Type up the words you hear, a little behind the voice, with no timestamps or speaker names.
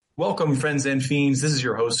Welcome, friends and fiends. This is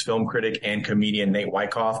your host, film critic, and comedian Nate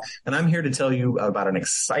Wyckoff, and I'm here to tell you about an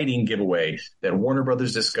exciting giveaway that Warner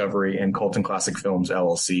Brothers Discovery and Colton Classic Films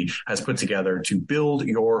LLC has put together to build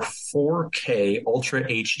your 4K Ultra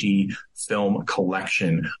HD film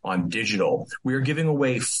collection on digital. We are giving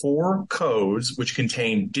away 4 codes which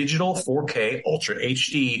contain digital 4K Ultra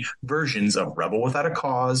HD versions of Rebel Without a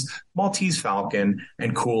Cause, Maltese Falcon,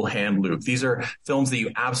 and Cool Hand Luke. These are films that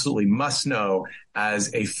you absolutely must know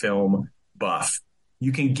as a film buff.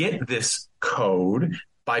 You can get this code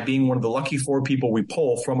by being one of the lucky 4 people we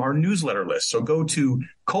pull from our newsletter list. So go to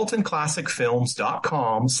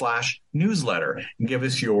coltonclassicfilms.com/newsletter and give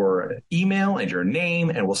us your email and your name,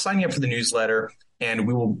 and we'll sign you up for the newsletter and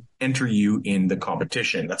we will enter you in the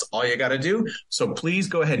competition. That's all you got to do. So please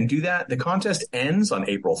go ahead and do that. The contest ends on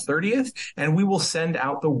April 30th, and we will send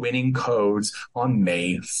out the winning codes on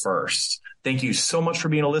May 1st. Thank you so much for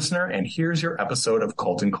being a listener, and here's your episode of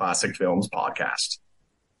Colton Classic Films Podcast.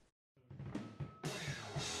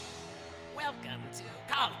 Welcome to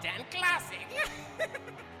Colton Classic.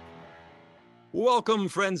 Welcome,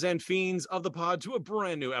 friends and fiends of the pod, to a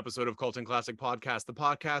brand new episode of Colton Classic Podcast, the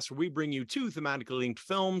podcast where we bring you 2 thematically linked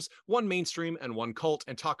films, one mainstream and one cult,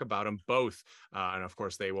 and talk about them both. And of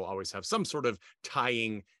course, they will always have some sort of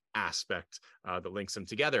tying aspect that links them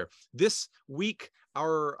together. This week,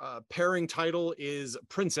 our pairing title is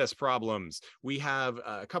Princess Problems. We have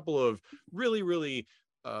a couple of really,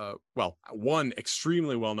 one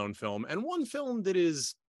extremely well-known film and one film that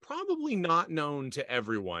is probably not known to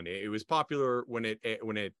everyone. It was popular when it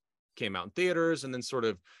came out in theaters, and then sort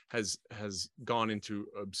of has gone into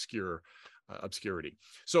obscurity.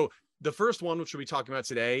 So the first one, which we'll be talking about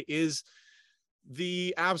today, is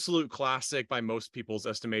the absolute classic by most people's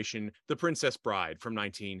estimation, The Princess Bride from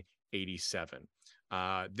 1987.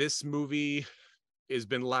 This movie has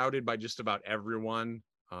been lauded by just about everyone.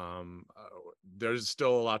 There's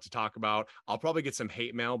still a lot to talk about. I'll probably get some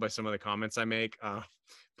hate mail by some of the comments I make.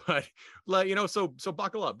 But so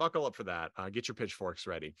buckle up for that. Get your pitchforks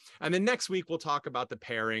ready. And then next week, we'll talk about the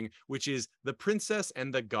pairing, which is The Princess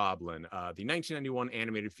and the Goblin, the 1991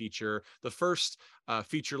 animated feature, the first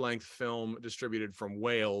feature-length film distributed from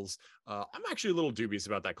Wales. I'm actually a little dubious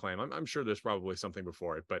about that claim. I'm sure there's probably something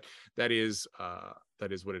before it, but that is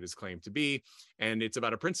what it is claimed to be. And it's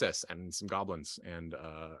about a princess and some goblins, and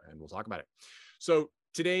we'll talk about it. So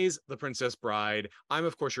today's The Princess Bride. I'm,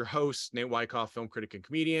 of course, your host, Nate Wyckoff, film critic and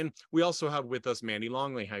comedian. We also have with us Mandy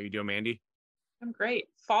Longley. How you doing, Mandy? I'm great.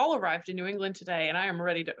 Fall arrived in New England today, and I am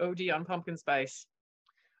ready to OD on pumpkin spice.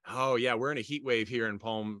 Oh, yeah. We're in a heat wave here in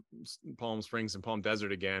Palm Springs and Palm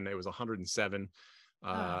Desert again. It was 107.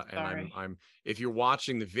 And I'm if you're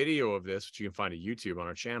watching the video of this, which you can find at YouTube on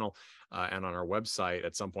our channel and on our website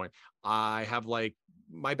at some point, I have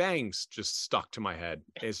my bangs just stuck to my head.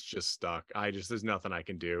 It's just stuck. There's nothing I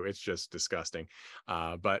can do. It's just disgusting.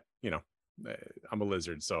 But I'm a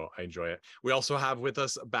lizard, so I enjoy it. We also have with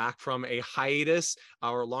us, back from a hiatus,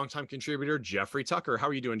 our longtime contributor, Jeffrey Tucker. How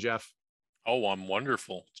are you doing, Jeff? Oh, I'm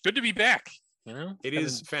wonderful. It's good to be back. It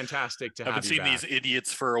is fantastic to have you back. I haven't seen these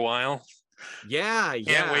idiots for a while. Yeah.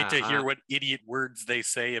 Can't wait to hear what idiot words they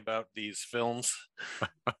say about these films.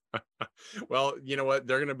 Well, you know what?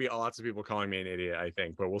 There are going to be lots of people calling me an idiot, I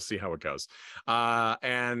think, but we'll see how it goes.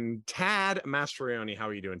 And Tad Mastroianni, how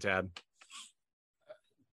are you doing, Tad?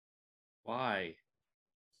 Why?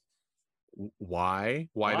 Why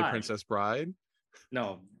The Princess Bride?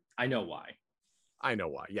 No, I know why.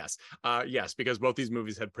 Yes. Yes, because both these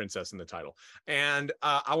movies had princess in the title. And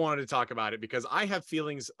I wanted to talk about it because I have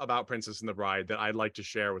feelings about Princess and the Bride that I'd like to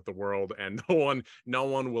share with the world, and no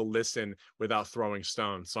one will listen without throwing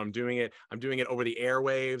stones. So I'm doing it over the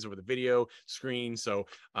airwaves, over the video screen. So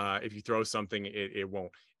if you throw something, it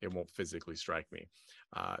won't physically strike me.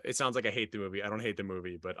 It sounds like I hate the movie. I don't hate the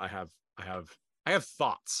movie, but I have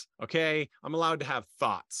thoughts. Okay. I'm allowed to have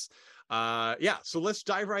thoughts. So let's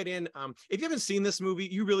dive right in. If you haven't seen this movie,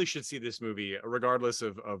 you really should see this movie, regardless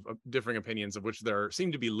of differing opinions, of which there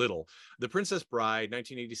seem to be little. The Princess Bride,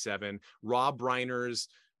 1987, Rob Reiner's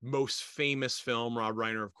most famous film. Rob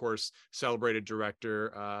Reiner, of course, celebrated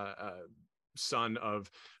director, son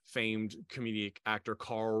of famed comedic actor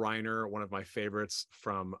Carl Reiner, one of my favorites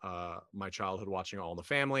from my childhood watching All in the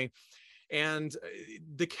Family. And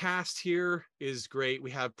the cast here is great.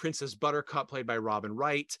 We have Princess Buttercup, played by Robin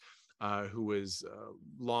Wright, who was a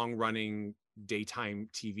long-running daytime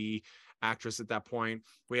TV actress at that point.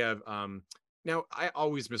 We have, now I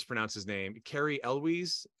always mispronounce his name, Cary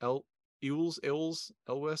Elwes. I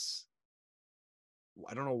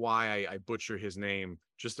don't know why I butcher his name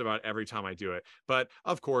just about every time I do it. But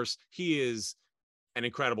of course, he is an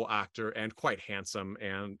incredible actor and quite handsome,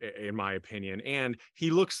 and in my opinion, and he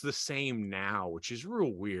looks the same now, which is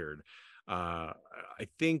real weird. I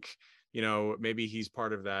think, maybe he's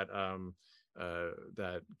part of that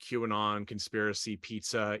that QAnon conspiracy,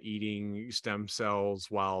 pizza eating stem cells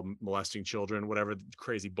while molesting children, whatever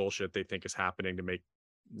crazy bullshit they think is happening to make,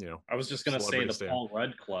 I was just going to say the stand. Paul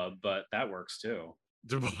Rudd Club, but that works too.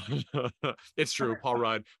 It's true. Paul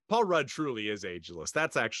Rudd truly is ageless.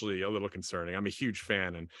 That's actually a little concerning. I'm a huge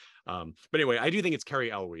fan. And but anyway, I do think it's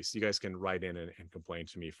Cary Elwes. You guys can write in and complain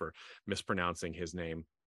to me for mispronouncing his name.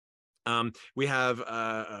 We have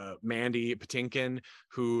Mandy Patinkin,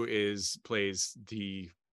 who plays the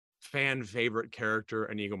fan favorite character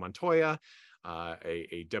Inigo Montoya,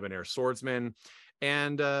 a debonair swordsman.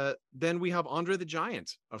 And then we have Andre the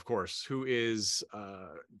Giant, of course, who is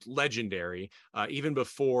legendary. Even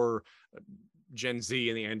before Gen Z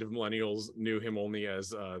and the end of millennials knew him only as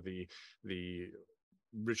the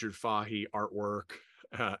Richard Fahey artwork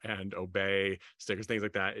and Obey stickers, things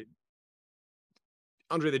like that.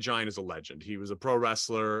 Andre the Giant is a legend. He was a pro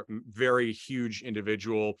wrestler, very huge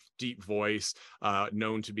individual, deep voice,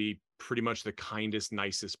 known to be pretty much the kindest,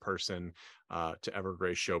 nicest person to ever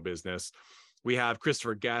grace show business. We have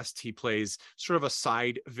Christopher Guest. He plays sort of a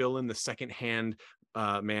side villain, the second-hand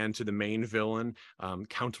man to the main villain,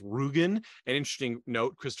 Count Rugen. An interesting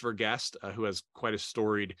note, Christopher Guest, who has quite a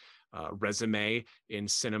storied resume in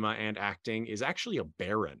cinema and acting, is actually a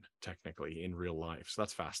baron, technically, in real life. So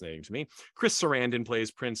that's fascinating to me. Chris Sarandon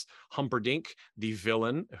plays Prince Humperdinck, the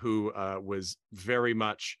villain, who was very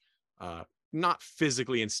much, not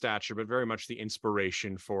physically in stature, but very much the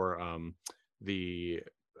inspiration for the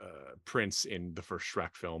Prince in the first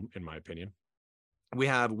Shrek film, in my opinion. We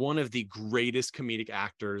have one of the greatest comedic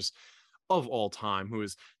actors of all time, who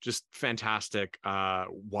is just fantastic,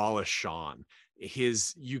 Wallace Shawn.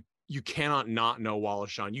 You cannot not know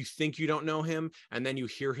Wallace Shawn. You think you don't know him, and then you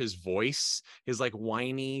hear his voice, his like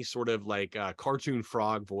whiny sort of like cartoon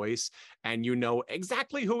frog voice, and you know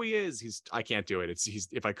exactly who he is. I can't do it. He's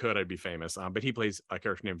if I could, I'd be famous. But he plays a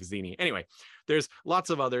character named Vizzini. Anyway, there's lots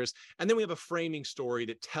of others, and then we have a framing story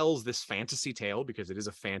that tells this fantasy tale, because it is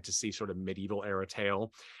a fantasy sort of medieval era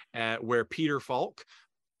tale, where Peter Falk,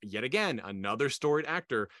 yet again, another storied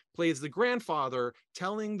actor, plays the grandfather,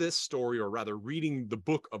 telling this story, or rather reading the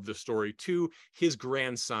book of the story to his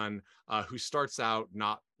grandson, who starts out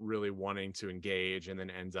not really wanting to engage and then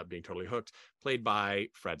ends up being totally hooked, played by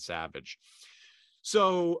Fred Savage.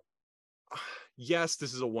 So yes,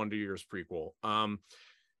 this is a Wonder Years prequel.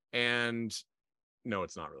 And no,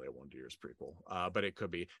 it's not really a Wonder Years prequel, but it could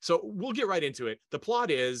be. So we'll get right into it. The plot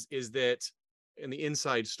is that in the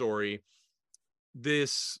inside story,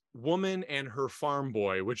 this woman and her farm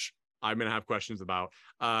boy, which I'm going to have questions about,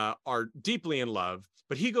 are deeply in love,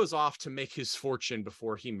 but he goes off to make his fortune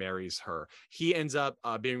before he marries her. He ends up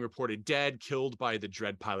being reported dead, killed by the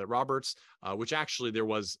Dread Pilot Roberts, which actually there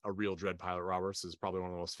was a real Dread Pilot Roberts, is probably one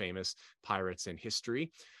of the most famous pirates in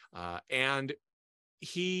history. And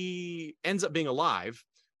he ends up being alive,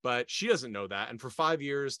 but she doesn't know that. And for 5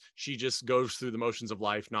 years, she just goes through the motions of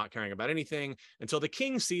life, not caring about anything, until the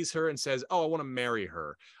king sees her and says, oh, I want to marry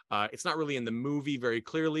her. It's not really in the movie very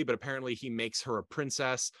clearly, but apparently he makes her a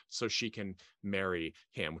princess so she can marry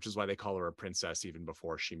him, which is why they call her a princess even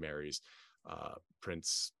before she marries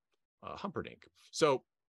Prince Humperdinck. So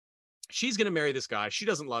she's going to marry this guy. She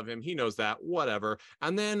doesn't love him. He knows that, whatever.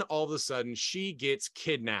 And then all of a sudden she gets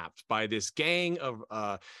kidnapped by this gang of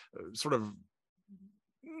sort of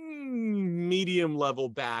medium level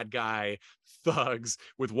bad guy thugs,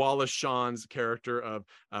 with Wallace Shawn's character of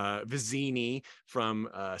Vizzini from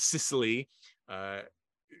Sicily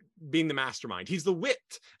being the mastermind. He's the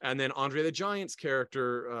wit. And then Andre the Giant's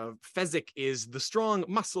character, Fezzik, is the strong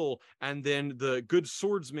muscle. And then the good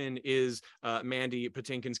swordsman is Mandy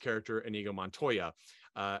Patinkin's character, Inigo Montoya.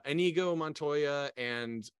 Inigo Montoya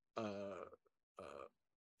and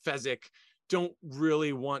Fezzik don't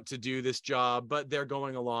really want to do this job, but they're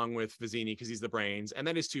going along with Vizzini because he's the brains, and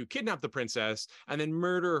that is to kidnap the princess and then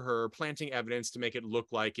murder her, planting evidence to make it look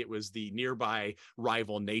like it was the nearby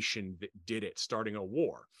rival nation that did it, starting a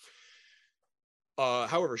war.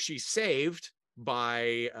 However, she's saved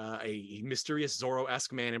by a mysterious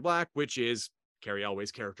Zorro-esque man in black, which is Cary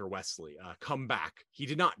Elwes' character Wesley. Come back. He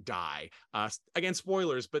did not die. Again,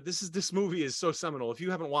 spoilers, but this movie is so seminal. If you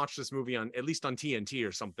haven't watched this movie at least on TNT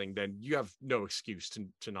or something, then you have no excuse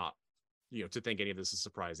to not, to think any of this is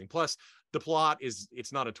surprising. Plus, the plot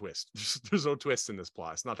it's not a twist. There's no twist in this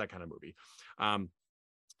plot. It's not that kind of movie.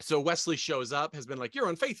 So Wesley shows up, has been like, you're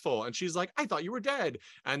unfaithful. And she's like, I thought you were dead.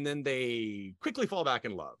 And then they quickly fall back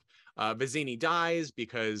in love. Vizzini dies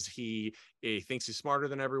because he thinks he's smarter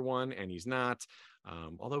than everyone, and he's not.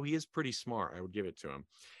 Although he is pretty smart, I would give it to him.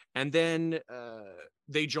 And then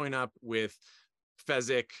they join up with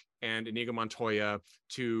Fezzik and Inigo Montoya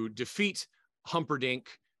to defeat Humperdinck,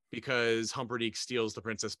 because Humperdinck steals the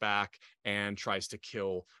princess back and tries to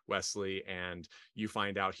kill Wesley. And you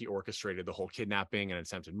find out he orchestrated the whole kidnapping and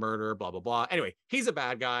attempted murder, blah, blah, blah. Anyway, he's a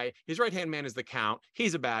bad guy. His right-hand man is the Count.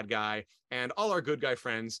 He's a bad guy. And all our good guy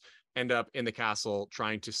friends end up in the castle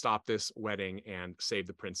trying to stop this wedding and save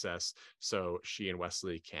the princess so she and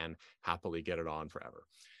Wesley can happily get it on forever.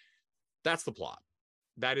 That's the plot.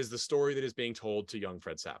 That is the story that is being told to young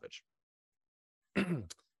Fred Savage.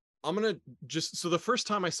 I'm going to just, so the first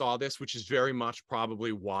time I saw this, which is very much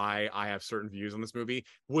probably why I have certain views on this movie,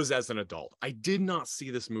 was as an adult. I did not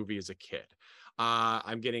see this movie as a kid.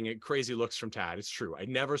 I'm getting crazy looks from Tad. It's true. I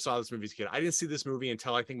never saw this movie as a kid. I didn't see this movie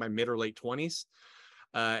until I think my mid or late 20s.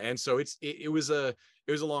 And so it was a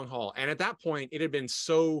long haul. And at that point it had been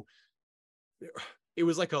so, it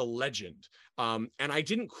was like a legend. And I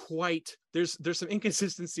didn't quite, there's some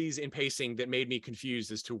inconsistencies in pacing that made me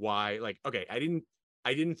confused as to why, like, okay, I didn't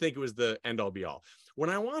think it was the end all be all. When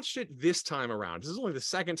I watched it this time around, this is only the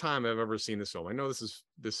second time I've ever seen this film. I know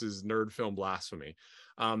this is nerd film blasphemy.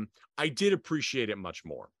 I did appreciate it much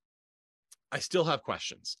more. I still have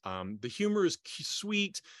questions. The humor is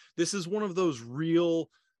sweet. This is one of those real,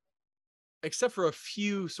 except for a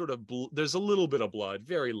few sort of, there's a little bit of blood,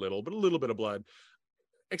 very little, but a little bit of blood.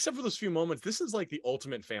 Except for those few moments, this is like the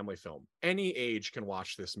ultimate family film. Any age can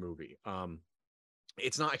watch this movie.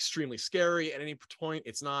 It's not extremely scary at any point.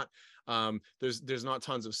 It's not, there's not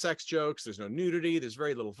tons of sex jokes. There's no nudity. There's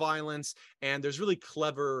very little violence. And there's really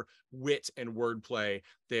clever wit and wordplay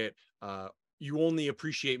that you only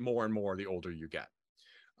appreciate more and more the older you get.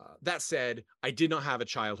 That said, I did not have a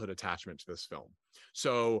childhood attachment to this film.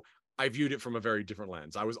 So I viewed it from a very different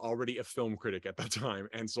lens. I was already a film critic at that time,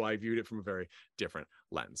 and so I viewed it from a very different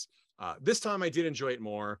lens. This time I did enjoy it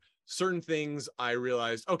more. Certain things I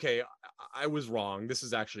realized, okay, I was wrong. This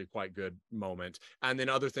is actually a quite good moment. And then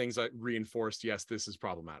other things I reinforced, yes, this is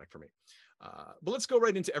problematic for me. But let's go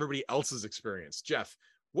right into everybody else's experience. Jeff,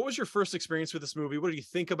 what was your first experience with this movie? What did you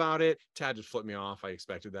think about it? Tad just flipped me off. I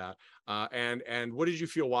expected that. And what did you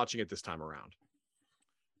feel watching it this time around?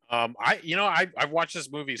 I've watched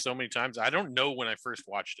this movie so many times. I don't know when I first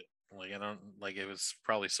watched it. Like, I don't, like, it was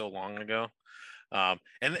probably so long ago.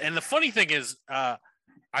 And the funny thing is,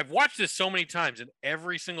 I've watched this so many times, and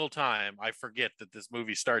every single time I forget that this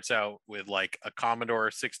movie starts out with like a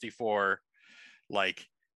Commodore 64, like,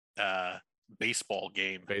 baseball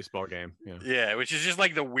game. Yeah, which is just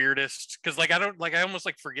like the weirdest, because like I almost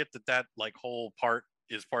like forget that like whole part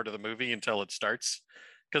is part of the movie until it starts,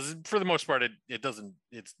 because for the most part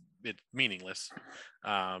it's meaningless.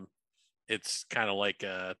 It's kind of like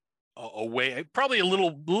a way, probably a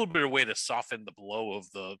little bit of a way to soften the blow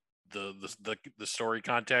of the story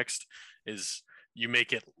context, is you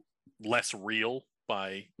make it less real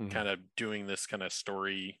by kind of doing this kind of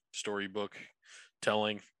storybook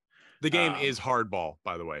telling. The game is Hardball,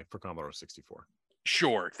 by the way, for Commodore 64.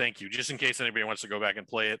 Sure, thank you. Just in case anybody wants to go back and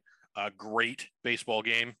play it, a great baseball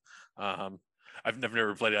game. I've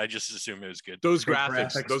never played it. I just assume it was good. Those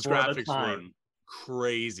graphics were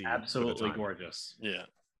crazy. Absolutely gorgeous. Yeah,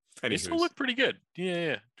 they still look pretty good.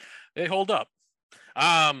 Yeah, they hold up.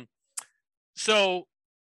 So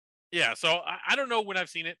I don't know when I've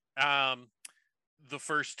seen it. The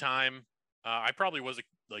first time, I probably was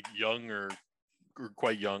like young or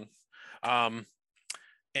quite young. So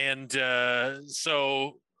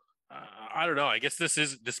I don't know. I guess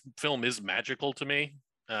this film is magical to me.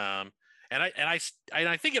 And I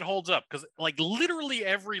think it holds up, because like literally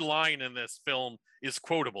every line in this film is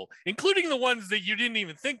quotable, including the ones that you didn't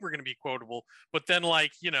even think were going to be quotable. But then,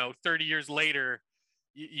 like, 30 years later,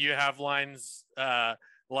 you have lines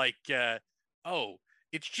like, oh,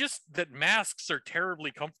 it's just that masks are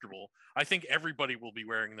terribly comfortable. I think everybody will be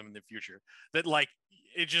wearing them in the future. That, like,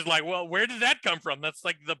 it's just like, well, where did that come from? That's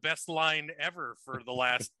like the best line ever for the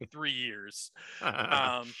last 3 years.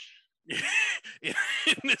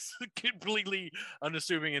 In this completely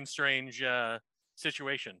unassuming and strange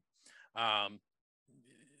situation.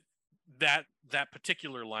 That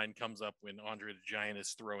particular line comes up when Andre the Giant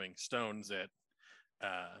is throwing stones at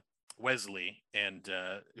Wesley, and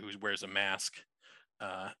who wears a mask,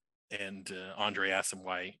 and Andre asks him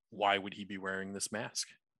why would he be wearing this mask,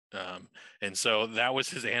 and so that was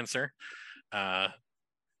his answer.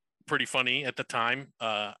 Pretty funny at the time,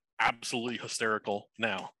 absolutely hysterical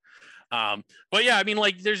now. But yeah, I mean,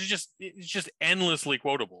 like, it's just endlessly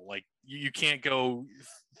quotable. Like, you can't go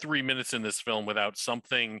 3 minutes in this film without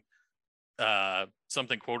something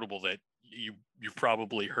something quotable that you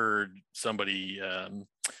probably heard somebody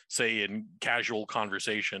say in casual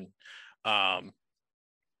conversation, and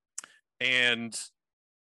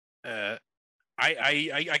I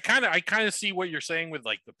kind of see what you're saying with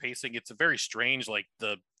like the pacing. It's a very strange, like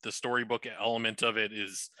the storybook element of it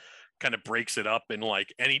is kind of breaks it up, and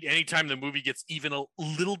like anytime the movie gets even a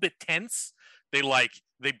little bit tense, they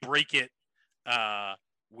break it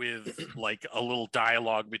with like a little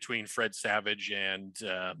dialogue between Fred Savage and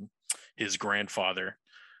his grandfather,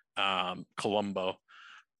 Columbo.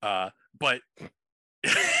 But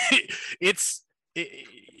it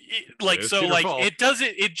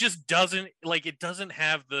just doesn't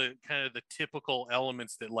have the kind of the typical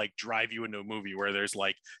elements that like drive you into a movie where there's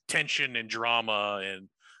like tension and drama and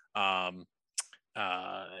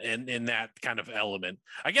that kind of element.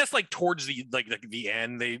 I guess like towards the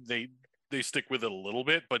end they stick with it a little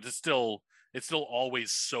bit, but it's still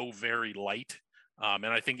always so very light, and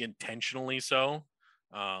I think intentionally so.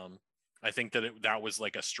 I think that was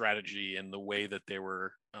like a strategy in the way that they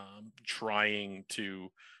were trying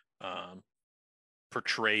to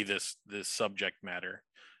portray this subject matter,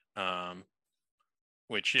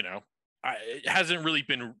 which it hasn't really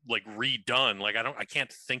been like redone. Like I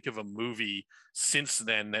can't think of a movie since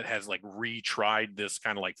then that has like retried this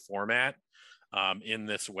kind of like format in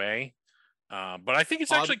this way. But I think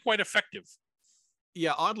it's actually quite effective.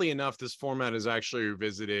 Yeah, oddly enough, this format is actually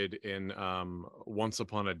revisited in Once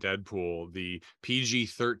Upon a Deadpool, the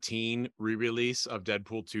PG-13 re-release of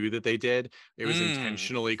Deadpool 2 that they did. It was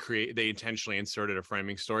intentionally they intentionally inserted a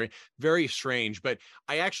framing story. Very strange, but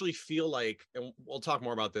I actually feel like, and we'll talk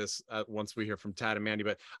more about this once we hear from Tad and Mandy,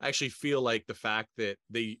 but I actually feel like the fact that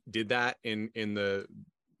they did that in the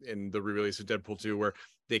re-release of Deadpool 2, where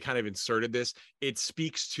they kind of inserted this, it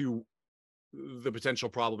speaks to the potential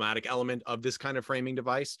problematic element of this kind of framing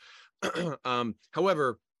device.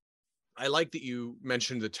 However, I like that you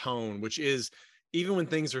mentioned the tone, which is, even when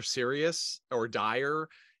things are serious or dire,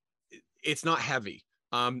 it's not heavy.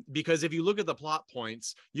 Because if you look at the plot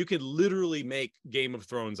points, you could literally make Game of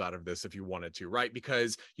Thrones out of this if you wanted to, right?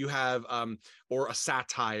 Because you have, or a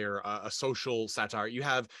satire, a social satire. You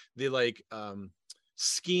have the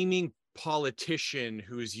scheming politician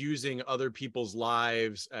who's using other people's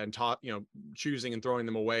lives and choosing and throwing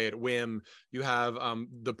them away at whim. You have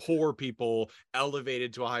the poor people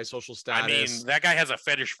elevated to a high social status. I mean, that guy has a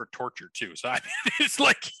fetish for torture too, so I mean, it's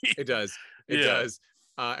like it does.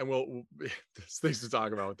 And we'll there's things to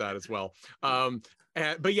talk about with that as well.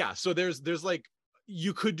 But yeah, so there's like,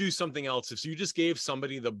 you could do something else if you just gave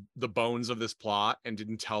somebody the bones of this plot and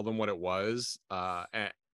didn't tell them what it was,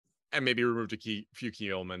 and maybe removed a few key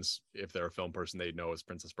elements. If they're a film person, they know as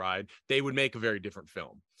Princess Bride, they would make a very different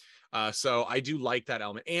film. So I do like that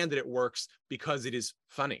element, and that it works because it is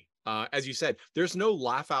funny. As you said, there's no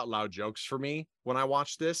laugh out loud jokes for me when I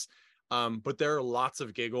watch this, but there are lots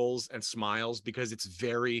of giggles and smiles because it's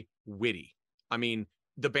very witty. I mean,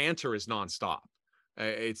 the banter is nonstop.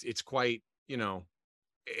 It's quite,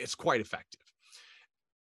 it's quite effective.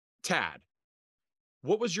 Tad,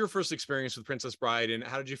 what was your first experience with Princess Bride, and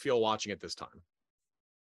how did you feel watching it this time?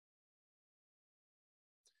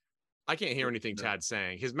 I can't hear anything Tad's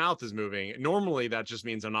saying. His mouth is moving. Normally, that just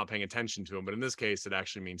means I'm not paying attention to him, but in this case, it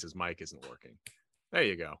actually means his mic isn't working. There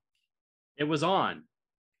you go. It was on.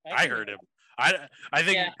 I heard him. I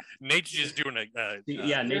think Nate's just doing a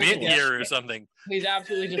bit here or something. He's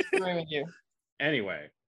absolutely just screwing with you. Anyway,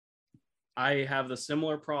 I have the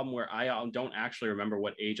similar problem where I don't actually remember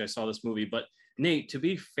what age I saw this movie, but Nate, to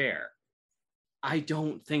be fair, I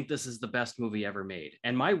don't think this is the best movie ever made.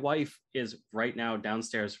 And my wife is right now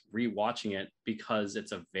downstairs rewatching it because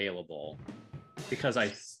it's available, because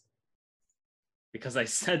I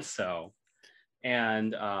said so.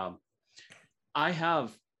 And I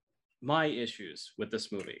have my issues with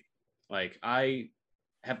this movie. Like, I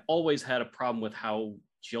have always had a problem with how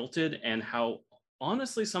jilted and how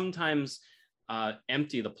honestly sometimes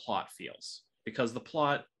empty the plot feels, because the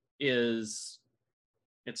plot is,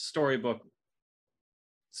 it's storybook.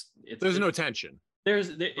 There's no tension.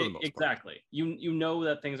 Exactly. You know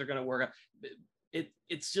that things are going to work out.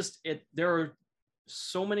 There are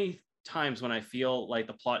so many times when I feel like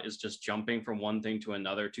the plot is just jumping from one thing to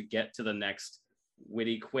another to get to the next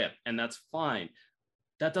witty quip, and that's fine.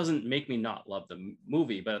 That doesn't make me not love the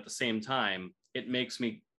movie, but at the same time,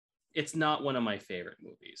 it's not one of my favorite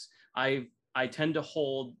movies. I tend to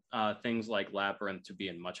hold things like Labyrinth to be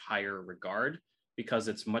in much higher regard, because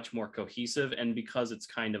it's much more cohesive, and because it's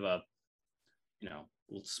kind of a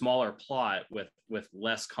smaller plot with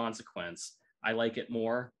less consequence. I like it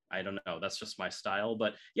more. I don't know. That's just my style.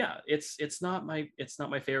 But yeah, it's not my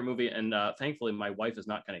favorite movie. And thankfully, my wife is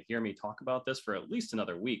not going to hear me talk about this for at least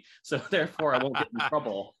another week. So therefore, I won't get in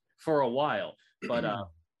trouble for a while. But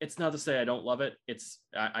it's not to say I don't love it.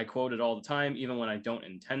 I quote it all the time, even when I don't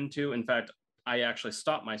intend to. In fact, I actually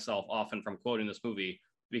stop myself often from quoting this movie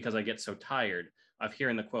because I get so tired of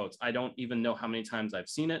hearing the quotes. I don't even know how many times I've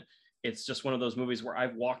seen it. It's just one of those movies where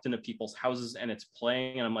I've walked into people's houses and it's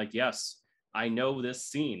playing, and I'm like, yes, I know this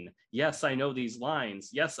scene. Yes, I know these lines.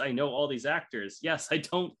 Yes, I know all these actors. Yes, I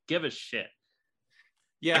don't give a shit.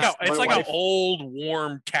 Yeah, it's like an old,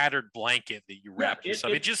 warm, tattered blanket that you wrap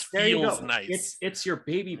yourself. It just feels nice. It's your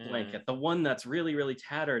baby blanket, the one that's really, really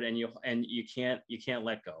tattered, and you can't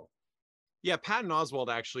let go. Yeah, Patton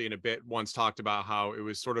Oswalt actually in a bit once talked about how it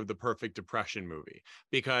was sort of the perfect depression movie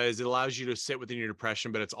because it allows you to sit within your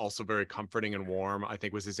depression, but it's also very comforting and warm, I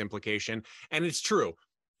think was his implication. And it's true.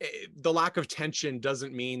 The lack of tension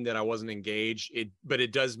doesn't mean that I wasn't engaged, but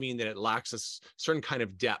it does mean that it lacks a certain kind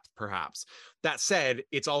of depth, perhaps. That said,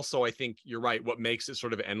 it's also, I think you're right, what makes it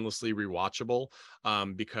sort of endlessly rewatchable,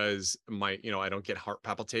 because I don't get heart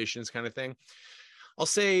palpitations kind of thing. I'll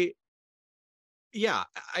say, yeah,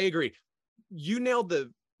 I agree. You nailed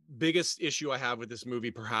the biggest issue I have with this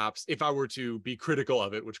movie, perhaps, if I were to be critical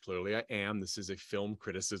of it, which clearly I am. This is a film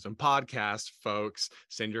criticism podcast, folks.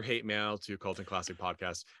 Send your hate mail to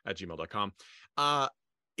cultandclassicpodcast@gmail.com.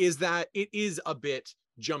 Is that it is a bit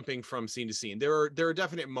jumping from scene to scene. There are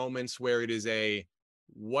definite moments where it is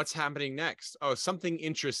what's happening next? Oh, something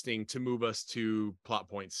interesting to move us to plot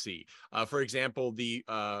point C. For example, the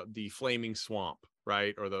flaming swamp,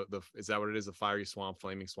 right? Or the is that what it is? The fiery swamp,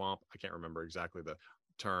 flaming swamp? I can't remember exactly the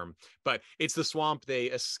term, but it's the swamp they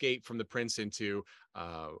escape from the prince into,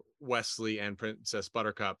 Wesley and Princess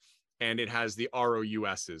Buttercup. And it has the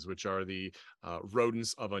ROUSs, which are the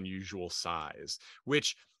rodents of unusual size,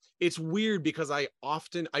 which it's weird because I'd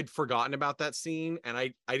forgotten about that scene and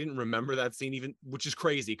I didn't remember that scene even, which is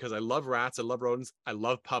crazy because I love rats, I love rodents, I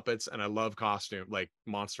love puppets, and I love like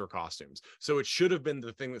monster costumes. So it should have been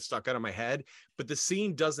the thing that stuck out of my head, but the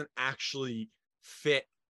scene doesn't actually fit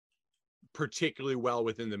particularly well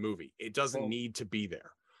within the movie. It doesn't need to be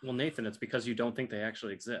there. Well, Nathan, it's because you don't think they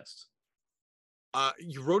actually exist.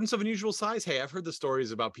 Rodents of unusual size. Hey, I've heard the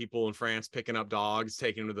stories about people in France picking up dogs,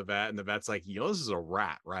 taking them to the vet, and the vet's like, this is a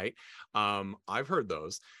rat, right? I've heard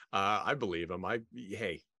those. I believe them.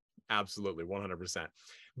 Hey, absolutely, 100%.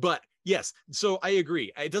 But yes, so I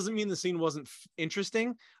agree. It doesn't mean the scene wasn't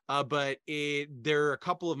interesting, but there are a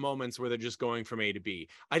couple of moments where they're just going from A to B.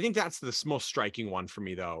 I think that's the most striking one for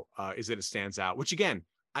me, though, is that it stands out, which again,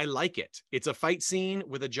 I like it. It's a fight scene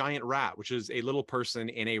with a giant rat, which is a little person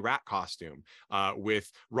in a rat costume, with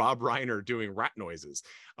Rob Reiner doing rat noises,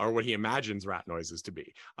 or what he imagines rat noises to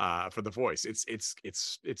be, for the voice.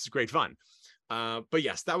 It's great fun. But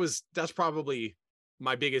yes, that's probably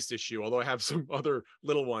my biggest issue, although I have some other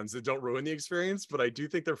little ones that don't ruin the experience, but I do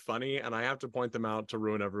think they're funny and I have to point them out to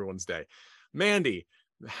ruin everyone's day. Mandy,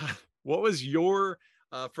 what was your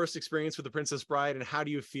first experience with The Princess Bride, and how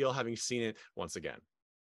do you feel having seen it once again?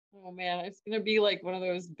 Oh man, it's gonna be like one of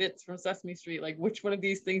those bits from Sesame Street, like which one of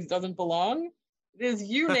these things doesn't belong? It is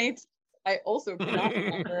you, Nate. I also cannot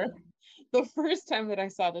remember the first time that I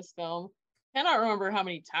saw this film. Cannot remember how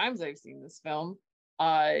many times I've seen this film.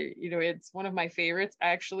 It's one of my favorites.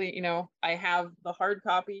 Actually, I have the hard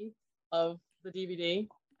copy of the DVD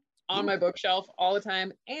on my bookshelf all the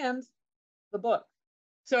time, and the book.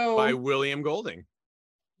 So by William Golding.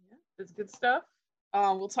 Yeah, it's good stuff.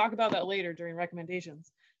 We'll talk about that later during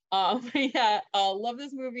recommendations. Love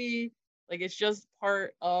this movie. Like, it's just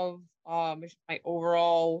part of my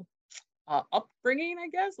overall upbringing, I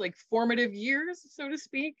guess, like formative years, so to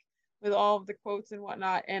speak, with all of the quotes and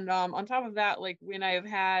whatnot. And on top of that, like when I've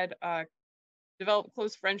had developed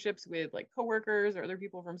close friendships with like coworkers or other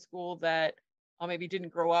people from school that maybe didn't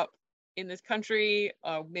grow up in this country,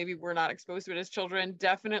 maybe were not exposed to it as children,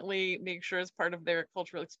 definitely make sure it's part of their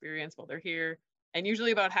cultural experience while they're here. And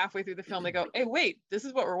usually about halfway through the film, they go, "Hey, wait, this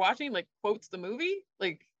is what we're watching?" Like, quotes the movie?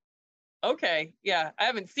 Like, okay, yeah, I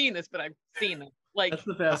haven't seen this, but I've seen it. Like, that's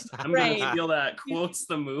the best. I'm going to steal that. Quotes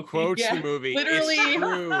the movie. Quotes the movie. Literally, it's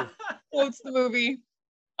true. Quotes the movie.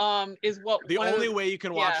 Is what the only way you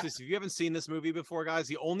can watch this, if you haven't seen this movie before, guys,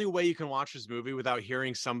 the only way you can watch this movie without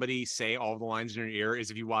hearing somebody say all the lines in your ear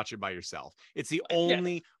is if you watch it by yourself. It's the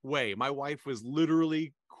only way. My wife was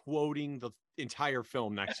literally quoting the entire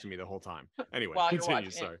film next to me the whole time. Anyway,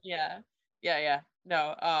 continue. Sorry. Yeah.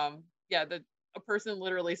 No. A person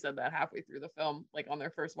literally said that halfway through the film, like on their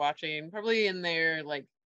first watching, probably in their like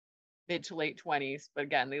mid to late 20s. But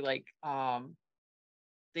again, they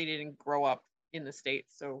didn't grow up in the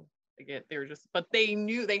States. So again, but they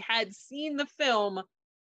knew, they had seen the film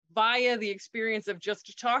via the experience of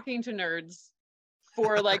just talking to nerds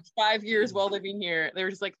for like 5 years while living here. They were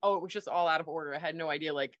just like, oh, it was just all out of order. I had no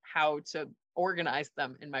idea like how to organize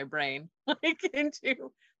them in my brain, like into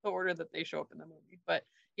the order that they show up in the movie. But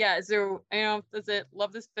yeah, so that's it.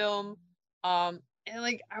 Love this film. And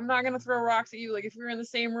like, I'm not gonna throw rocks at you. Like, if we were in the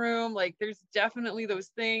same room, like, there's definitely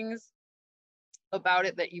those things about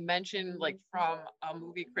it that you mentioned, like from a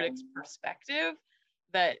movie critic's perspective,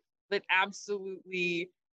 that absolutely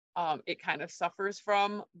it kind of suffers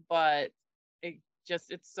from, but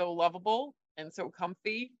it's so lovable and so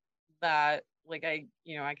comfy that like I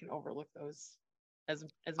can overlook those as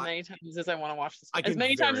many times as I want to watch this. As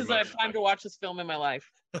many times as I have time to watch this film in my life.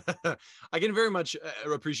 I can very much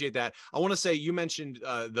appreciate that. I want to say you mentioned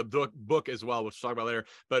the book as well, which we'll talk about later,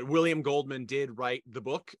 but William Goldman did write the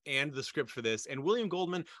book and the script for this. And William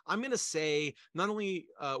Goldman, I'm going to say, not only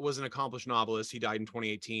was an accomplished novelist, he died in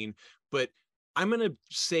 2018, but I'm going to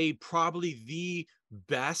say probably the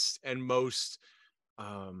best and most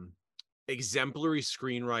exemplary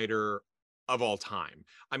screenwriter of all time.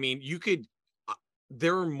 I mean,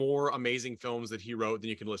 there are more amazing films that he wrote than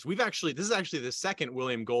you can list. This is actually the second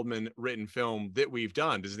William Goldman written film that we've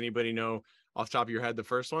done. Does anybody know off the top of your head the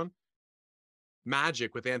first one?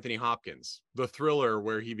 Magic with Anthony Hopkins, the thriller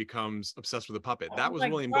where he becomes obsessed with a puppet. That was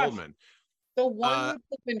William Goldman. The one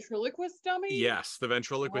with the ventriloquist dummy? Yes, the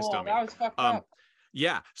ventriloquist dummy. That was fucked up.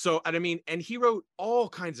 Yeah. So, and I mean, and he wrote all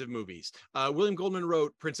kinds of movies. William Goldman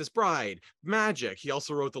wrote Princess Bride, Magic. He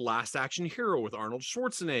also wrote The Last Action Hero with Arnold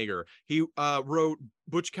Schwarzenegger. He wrote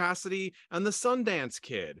Butch Cassidy and the Sundance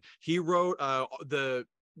Kid. He wrote the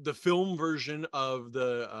film version of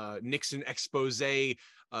the Nixon expose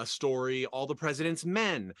story, All the President's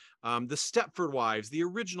Men, the Stepford Wives, the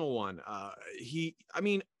original one.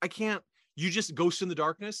 You just Ghost in the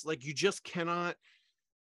Darkness. Like, you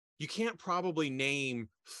can't probably name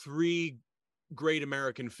 3 great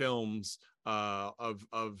American films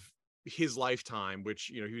of his lifetime,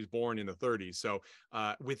 which, he was born in the 30s. So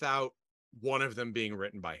without one of them being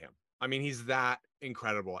written by him. I mean, he's that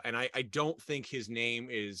incredible. And I don't think his name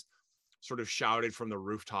is sort of shouted from the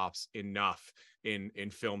rooftops enough in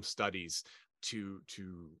film studies to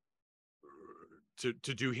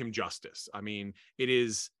do him justice. I mean, it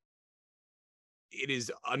is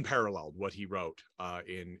unparalleled what he wrote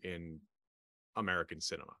in American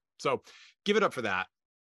cinema. So give it up for that.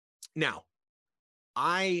 Now,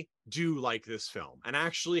 I do like this film, and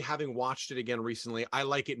actually, having watched it again recently, I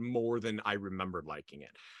like it more than I remembered liking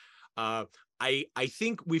it. I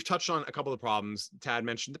think we've touched on a couple of problems. Tad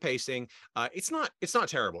mentioned the pacing. It's not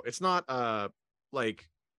terrible. It's not like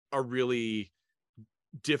a really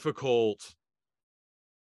difficult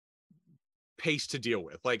pace to deal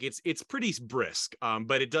with. Like, it's pretty brisk,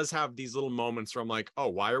 but it does have these little moments where I'm like, oh,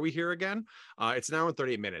 why are we here again? It's an hour and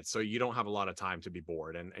 38 minutes, so you don't have a lot of time to be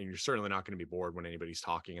bored, and you're certainly not going to be bored when anybody's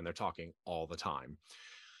talking, and they're talking all the time.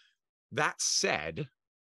 That said,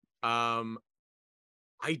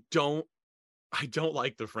 I don't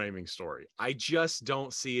like the framing story. I just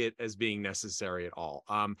don't see it as being necessary at all.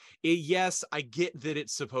 Yes, I get that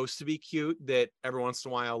it's supposed to be cute, that every once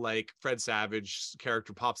in a while, like, Fred Savage's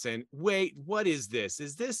character pops in. Wait, what is this?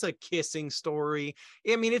 Is this a kissing story?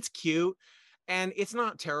 I mean, it's cute, and it's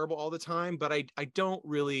not terrible all the time, but I don't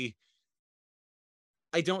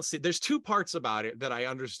see. There's 2 parts about it that I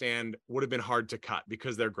understand would have been hard to cut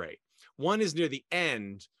because they're great. One is near the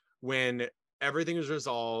end when everything is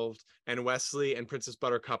resolved and Wesley and Princess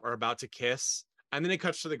Buttercup are about to kiss. And then it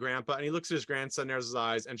cuts to the grandpa, and he looks at his grandson, narrows his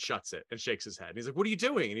eyes, and shuts it and shakes his head. And he's like, what are you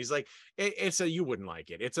doing? And he's like, you wouldn't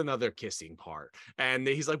like it. It's another kissing part. And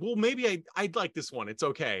he's like, well, maybe I'd like this one. It's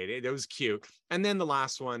okay. It was cute. And then the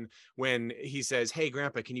last one, when he says, hey,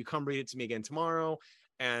 Grandpa, can you come read it to me again tomorrow?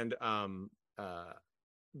 And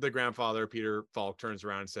the grandfather, Peter Falk, turns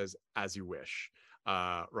around and says, as you wish.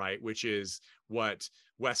 Right, which is what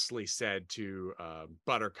Wesley said to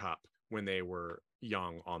Buttercup when they were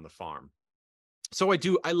young on the farm. So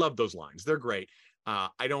I love those lines. They're great.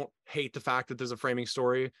 I don't hate the fact that there's a framing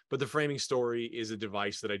story, but the framing story is a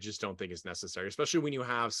device that I just don't think is necessary, especially when you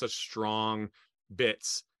have such strong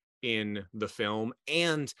bits in the film.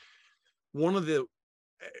 And one of the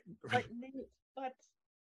but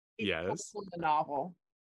yes, from the novel.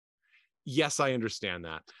 Yes, I understand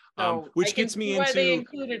that. So which gets me into they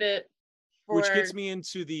included it. Which gets me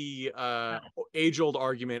into the age-old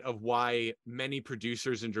argument of why many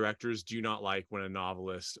producers and directors do not like when a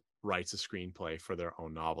novelist writes a screenplay for their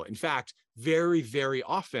own novel. In fact, very, very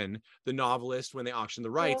often, the novelist, when they auction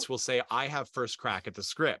the rights, will say, I have first crack at the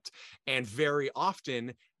script. And very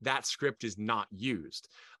often, that script is not used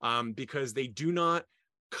because they do not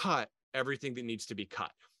cut everything that needs to be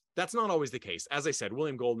cut. That's not always the case. As I said,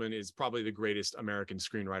 William Goldman is probably the greatest American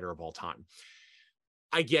screenwriter of all time.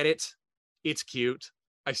 I get it. It's cute.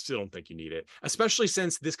 I still don't think you need it, especially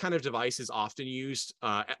since this kind of device is often used.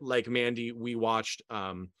 Like Mandy, we watched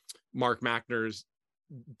Mark Machner's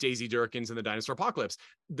Daisy Durkins and the Dinosaur Apocalypse.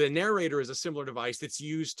 The narrator is a similar device that's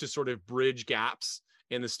used to sort of bridge gaps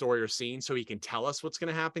in the story or scene so he can tell us what's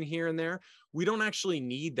going to happen here and there. We don't actually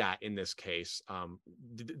need that in this case.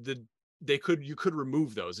 You could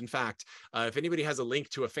remove those. In fact, if anybody has a link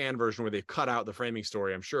to a fan version where they've cut out the framing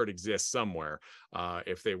story, I'm sure it exists somewhere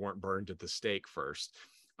if they weren't burned at the stake first.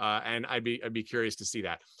 And I'd be curious to see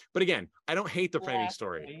that. But again, I don't hate the framing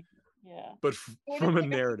story. Yeah. But from a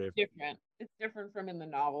narrative. It's different from in the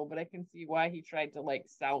novel, but I can see why he tried to like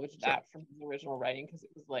salvage that from his original writing, because it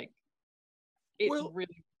was like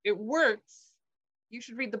it works. You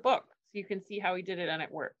should read the book so you can see how he did it, and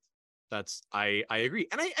it worked. I agree.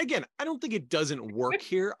 And I don't think it doesn't work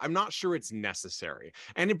here. I'm not sure it's necessary.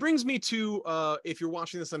 And it brings me to, if you're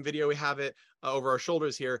watching this on video, we have it over our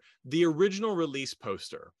shoulders here, the original release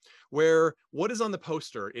poster, where what is on the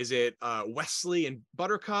poster? Is it Wesley and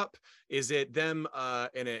Buttercup? Is it them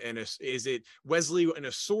is it Wesley in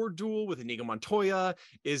a sword duel with Inigo Montoya?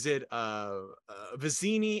 Is it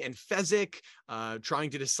Vizzini and Fezzik trying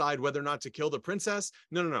to decide whether or not to kill the princess?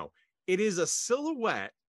 No. It is a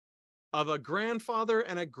silhouette of a grandfather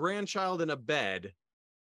and a grandchild in a bed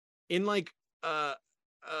in like I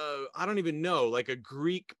don't even know, like a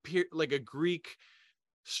Greek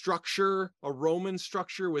structure, a Roman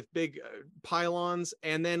structure with big pylons,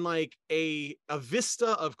 and then like a vista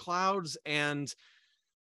of clouds and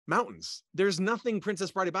mountains. There's nothing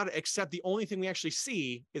Princess Bride about it, except the only thing we actually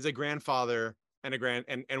see is a grandfather and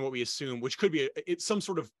and what we assume, which could be it's some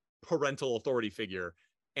sort of parental authority figure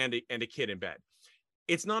and a kid in bed.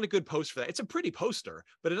 It's not a good poster for that. It's a pretty poster,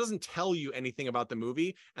 but it doesn't tell you anything about the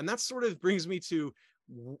movie. And that sort of brings me to,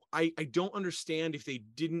 I don't understand if they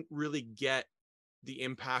didn't really get the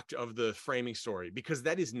impact of the framing story, because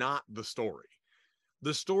that is not the story.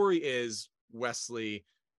 The story is Wesley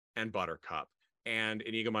and Buttercup. And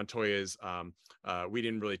Inigo Montoya's, we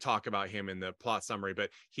didn't really talk about him in the plot summary, but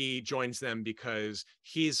he joins them because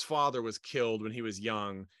his father was killed when he was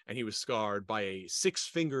young and he was scarred by a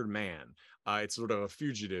six-fingered man. It's sort of a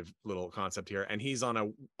fugitive little concept here. And he's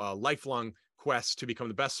on a lifelong quest to become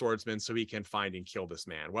the best swordsman so he can find and kill this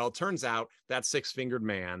man. Well, it turns out that six-fingered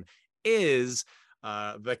man is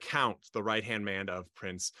the Count, the right-hand man of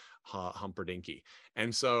Prince Humperdinck.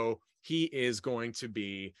 And so he is going to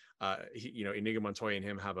be, Inigo Montoya and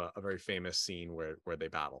him have a very famous scene where they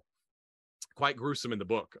battle. Quite gruesome in the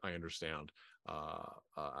book, I understand.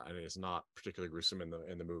 And it's not particularly gruesome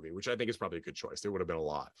in the movie, which I think is probably a good choice. There would have been a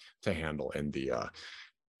lot to handle in the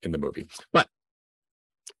movie. But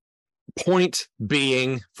point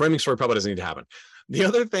being, framing story probably doesn't need to happen. The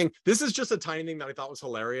other thing, this is just a tiny thing that I thought was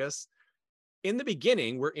hilarious. In the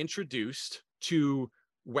beginning, we're introduced to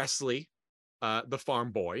Wesley, the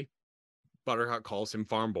farm boy. Buttercup calls him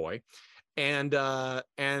farm boy, and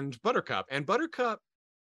Buttercup. And Buttercup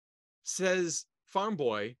says, farm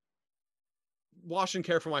boy, wash and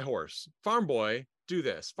care for my horse. Farm boy, do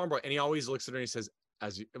this. Farm boy. And he always looks at her and he says,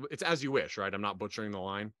 it's as you wish, right? I'm not butchering the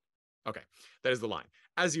line. Okay, that is the line.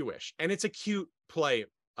 As you wish. And it's a cute play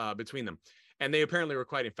between them. And they apparently were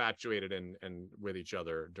quite infatuated and with each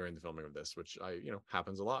other during the filming of this, which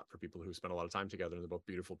happens a lot for people who spend a lot of time together, and they're both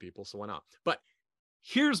beautiful people, so why not? But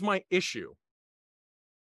here's my issue.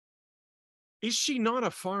 Is she not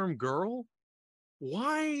a farm girl?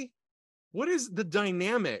 Why? What is the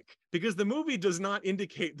dynamic? Because the movie does not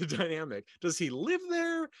indicate the dynamic. Does he live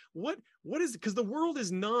there? What is, because the world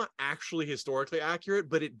is not actually historically accurate,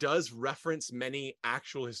 but it does reference many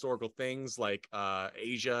actual historical things like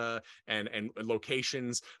Asia and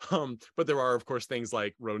locations. But there are, of course, things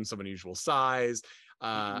like rodents of unusual size.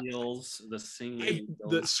 Eels, the singing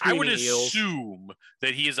eels. I would assume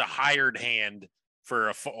that he is a hired hand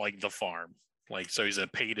for the farm. Like, so he's a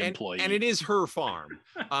paid employee. And it is her farm.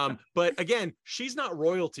 But again, she's not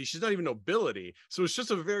royalty. She's not even nobility. So it's just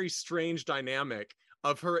a very strange dynamic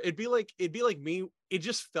of her. It'd be like me. It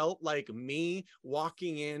just felt like me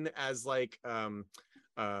walking in as like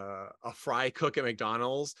a fry cook at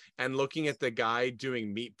McDonald's and looking at the guy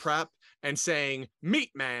doing meat prep and saying,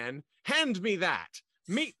 "Meat man, hand me that.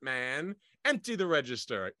 Meat man, empty the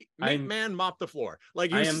register. Meat man, mop the floor."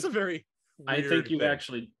 Like, it's just a very... I think you've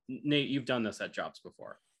actually, Nate, you've done this at jobs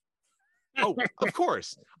before. Oh, of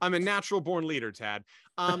course. I'm a natural born leader, Tad.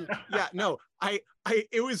 Yeah, no,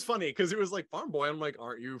 it was funny because it was like farm boy. I'm like,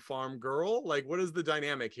 aren't you farm girl? Like, what is the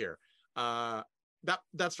dynamic here? That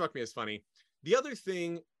struck me as funny. The other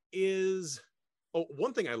thing is,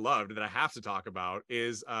 one thing I loved that I have to talk about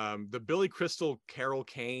is the Billy Crystal Carol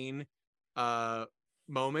Kane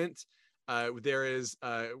moment. There is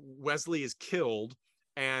Wesley is killed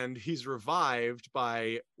and he's revived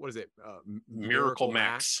by, what is it? Miracle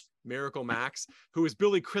Max. Miracle Max, who is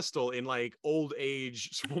Billy Crystal in like old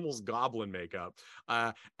age, almost goblin makeup.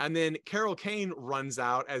 And then Carol Kane runs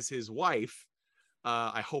out as his wife.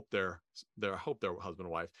 I hope they're husband and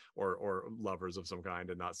wife or lovers of some kind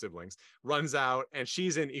and not siblings. Runs out and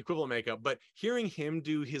she's in equivalent makeup. But hearing him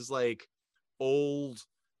do his like old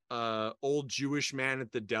Jewish man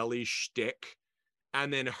at the deli shtick,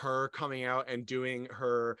 and then her coming out and doing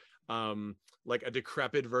her like a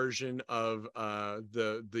decrepit version of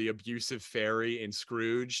the abusive fairy in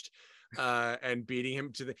Scrooged, and beating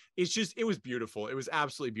him to it was beautiful. It was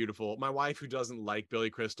absolutely beautiful. My wife, who doesn't like Billy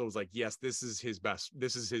Crystal, was like, yes, this is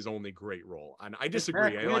his only great role. And I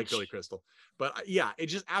disagree. I like Billy Crystal, but yeah,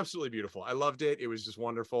 it's just absolutely beautiful. I loved it. It was just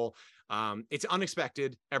wonderful. It's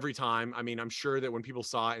unexpected every time. I mean, I'm sure that when people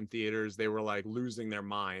saw it in theaters, they were like losing their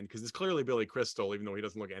mind because it's clearly Billy Crystal, even though he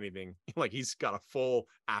doesn't look anything like he's got a full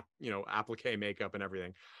applique makeup and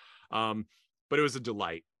everything. But it was a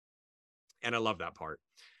delight. And I love that part.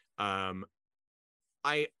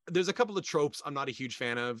 There's a couple of tropes I'm not a huge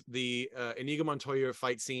fan of. The Inigo Montoya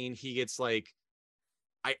fight scene, he gets like,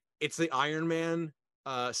 it's the Iron Man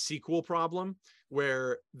sequel problem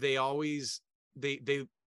where they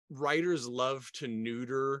writers love to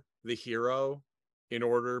neuter the hero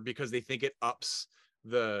because they think it ups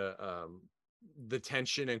the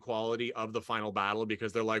tension and quality of the final battle,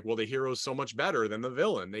 because they're like, well, the hero's so much better than the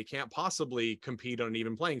villain, they can't possibly compete on an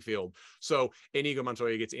even playing field. So Inigo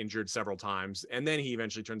Montoya gets injured several times and then he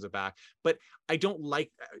eventually turns it back. But I don't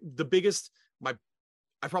like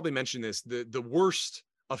I probably mentioned this, the worst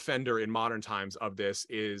offender in modern times of this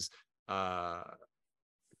is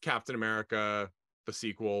Captain America, the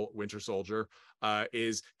sequel, Winter Soldier.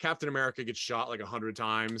 Is Captain America gets shot like 100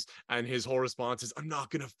 times and his whole response is, I'm not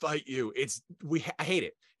gonna fight you. I hate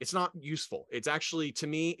it. It's not useful. It's actually, to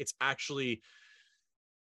me, it's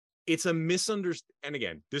a misunderstanding. And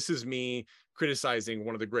again, this is me criticizing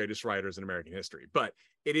one of the greatest writers in American history, but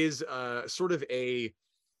it is sort of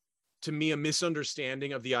to me, a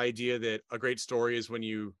misunderstanding of the idea that a great story is when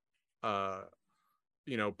you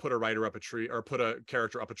put a writer up a tree or put a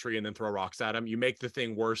character up a tree and then throw rocks at him. You make the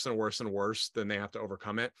thing worse and worse and worse, then they have to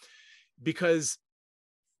overcome it. Because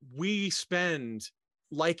we spend,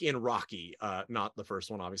 like in Rocky, not the first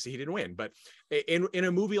one, obviously he didn't win, but in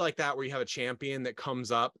a movie like that where you have a champion that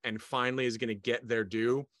comes up and finally is going to get their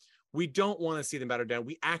due, we don't want to see them battered down.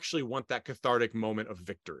 We actually want that cathartic moment of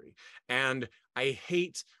victory. And I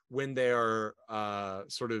hate when they're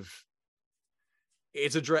sort of,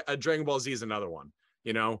 it's a Dragon Ball Z is another one.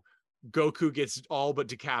 Goku gets all but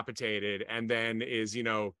decapitated and then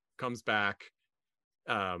comes back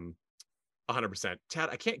 100%.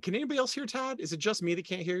 Tad, can anybody else hear Tad? Is it just me that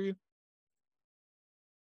can't hear you?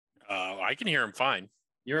 I can hear him fine.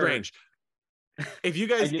 You're strange. If you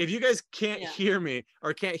guys can't hear me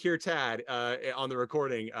or can't hear Tad on the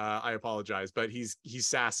recording, I apologize, but he's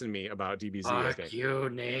sassing me about DBZ. I think. You,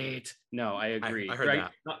 Nate. No, I agree. I heard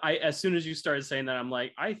that. As soon as you started saying that, I'm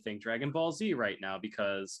like, I think Dragon Ball Z right now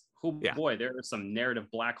because boy, there are some narrative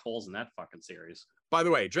black holes in that fucking series. By the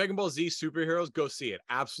way, Dragon Ball Z superheroes, go see it.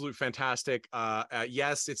 Absolute fantastic.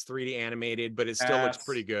 Yes, it's 3D animated, but it still looks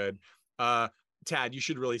pretty good. Tad, you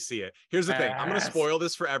should really see it. Here's the thing. I'm going to spoil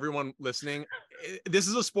this for everyone listening. This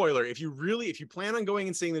is a spoiler. If you plan on going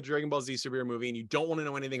and seeing the Dragon Ball Z superhero movie and you don't want to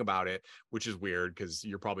know anything about it, which is weird because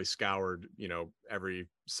you're probably scoured, every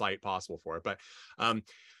site possible for it. But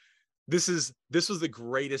this was the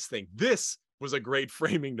greatest thing. This was a great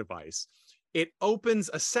framing device. It opens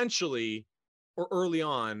essentially or early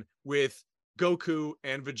on with Goku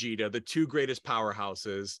and Vegeta, the two greatest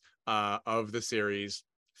powerhouses of the series,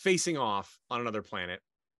 facing off on another planet.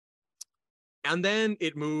 And then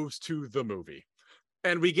it moves to the movie.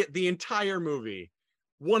 And we get the entire movie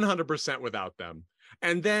 100% without them.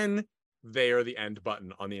 And then they are the end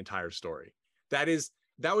button on the entire story. That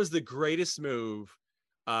was the greatest move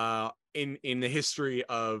in the history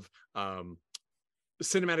of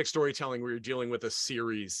cinematic storytelling where you're dealing with a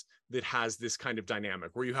series that has this kind of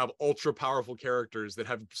dynamic, where you have ultra powerful characters that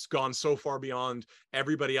have gone so far beyond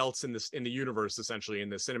everybody else in the universe, essentially in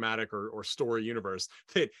the cinematic or story universe,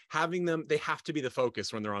 that having them, they have to be the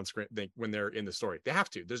focus when they're on screen, when they're in the story. They have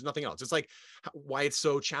to. There's nothing else. It's like why it's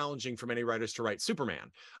so challenging for many writers to write Superman,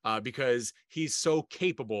 because he's so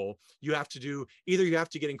capable. You have to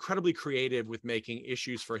get incredibly creative with making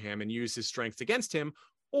issues for him and use his strengths against him,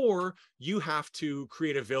 or you have to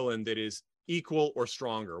create a villain that is equal or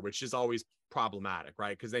stronger, which is always problematic,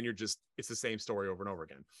 right? Because then it's the same story over and over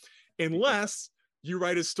again. Unless you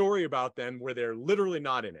write a story about them where they're literally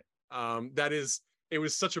not in it. It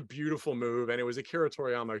was such a beautiful move, and it was Akira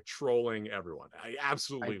Toriyama trolling everyone. I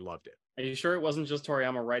absolutely loved it. Are you sure it wasn't just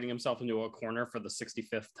Toriyama writing himself into a corner for the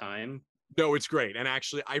 65th time? No, it's great. And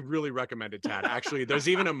actually, I really recommend it, Tad. Actually, there's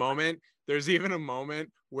even a moment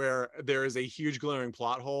where there is a huge glaring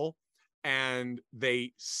plot hole, and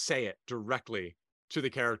they say it directly to the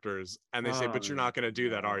characters, and they say, "But you're not going to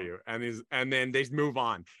do that, are you?" And then they move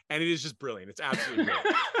on, and it is just brilliant. It's absolutely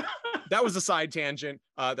brilliant. That was a side tangent.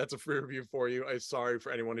 That's a free review for you. I'm sorry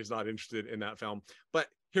for anyone who's not interested in that film, but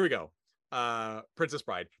here we go. Princess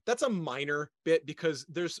Bride. That's a minor bit because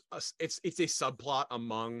it's a subplot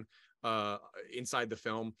among inside the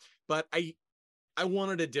film, but I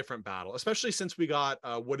wanted a different battle, especially since we got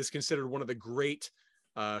what is considered one of the great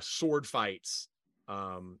sword fights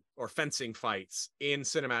or fencing fights in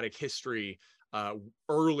cinematic history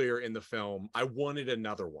earlier in the film. I wanted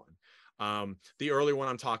another one. The early one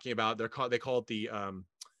I'm talking about, they call it the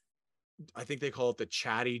I think they call it the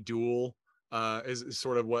Chatty Duel, is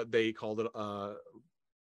sort of what they called it.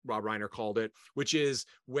 Rob Reiner called it, which is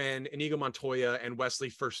when Inigo Montoya and Wesley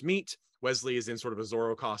first meet. Wesley is in sort of a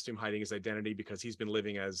Zorro costume, hiding his identity because he's been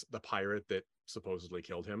living as the pirate that supposedly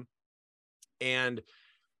killed him. And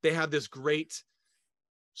they have this great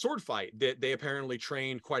sword fight that they apparently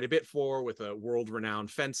trained quite a bit for with a world-renowned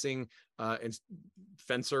fencing and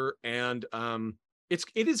fencer. And it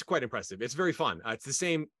is quite impressive. It's very fun. It's the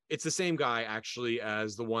same guy actually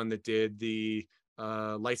as the one that did the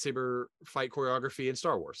lightsaber fight choreography in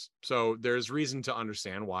Star Wars. So there's reason to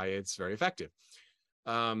understand why it's very effective.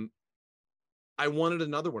 I wanted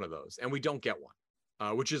another one of those, and we don't get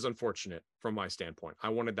one, which is unfortunate from my standpoint. I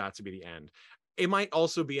wanted that to be the end. It might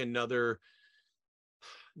also be another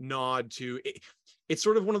nod to it's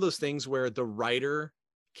sort of one of those things where the writer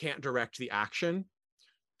can't direct the action,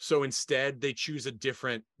 so instead they choose a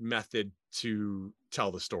different method to tell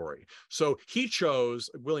the story. So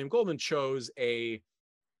William Goldman chose a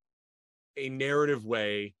narrative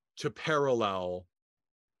way to parallel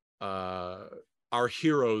our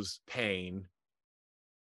hero's pain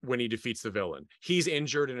when he defeats the villain. He's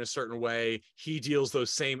injured in a certain way. He deals those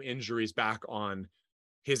same injuries back on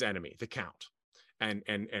his enemy, the Count, and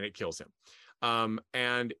it kills him.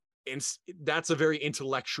 And that's a very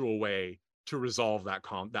intellectual way to resolve that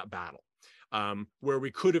battle, where we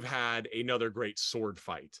could have had another great sword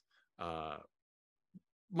fight.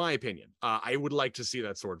 My opinion, I would like to see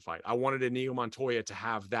that sword fight. I wanted Inigo Montoya to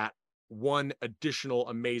have that one additional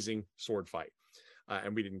amazing sword fight,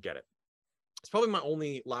 and we didn't get it. It's probably my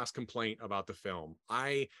only last complaint about the film.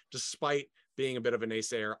 Despite being a bit of a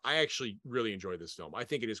naysayer, I actually really enjoy this film. I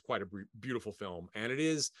think it is quite a beautiful film, and it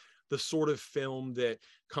is the sort of film that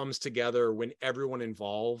comes together when everyone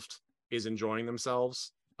involved is enjoying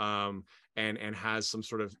themselves, and has some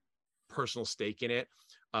sort of personal stake in it.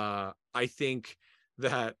 I think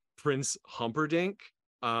that Prince Humperdinck,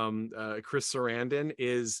 Chris Sarandon,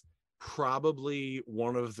 is probably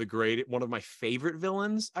one of my favorite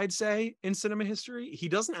villains, I'd say, in cinema history. He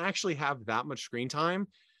doesn't actually have that much screen time.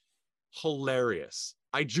 Hilarious.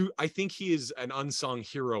 I think he is an unsung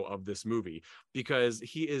hero of this movie because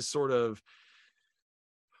he is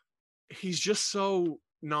he's just so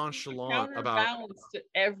nonchalant about to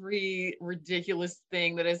every ridiculous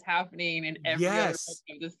thing that is happening in every other part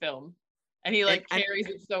of this film, and he carries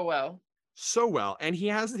it so well. And he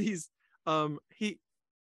has these when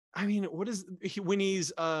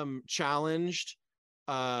he's challenged,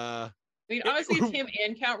 honestly, it's him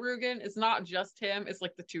and Count Rugen. It's not just him, it's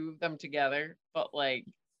like the two of them together, but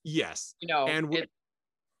yes, and good.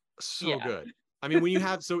 I mean, when you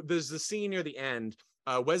have there's the scene near the end.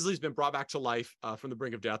 Wesley's been brought back to life from the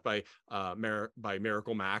brink of death by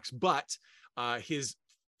Miracle Max, but his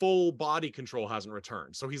full body control hasn't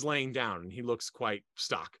returned. So he's laying down and he looks quite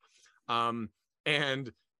stuck.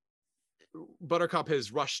 And Buttercup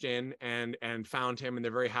has rushed in and found him, and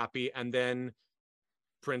they're very happy. And then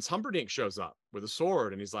Prince Humperdinck shows up with a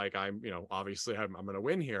sword, and he's like, obviously I'm going to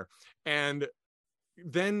win here. And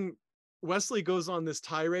then Wesley goes on this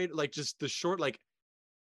tirade, just the short,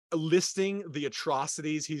 listing the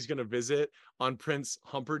atrocities he's going to visit on Prince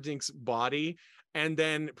Humperdinck's body. And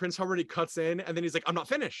then Prince Humperdinck cuts in, and then he's like, I'm not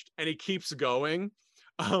finished. And he keeps going,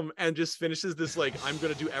 and just finishes this, like, I'm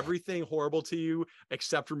going to do everything horrible to you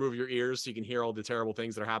except remove your ears so you can hear all the terrible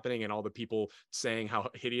things that are happening and all the people saying how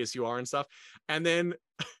hideous you are and stuff. And then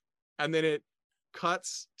it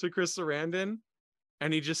cuts to Chris Sarandon,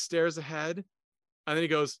 and he just stares ahead, and then he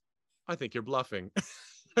goes, I think you're bluffing.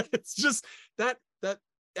 It's just that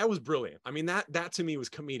was brilliant. I mean, that to me was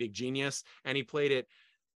comedic genius, and he played it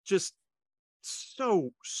just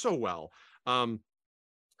so well. And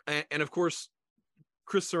of course,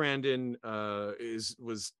 Chris Sarandon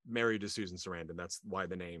was married to Susan Sarandon. That's why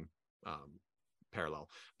the name parallel.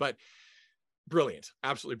 But brilliant,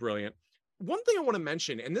 absolutely brilliant. One thing I want to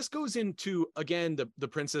mention, and this goes into, again, the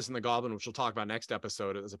Princess and the Goblin, which we'll talk about next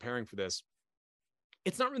episode as a pairing for this.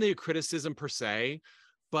 It's not really a criticism per se,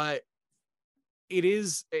 but it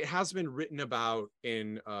has been written about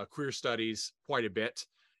in queer studies quite a bit,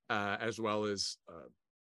 as well as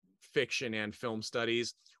fiction and film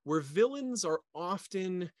studies, where villains are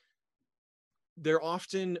often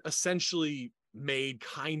essentially made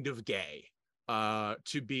kind of gay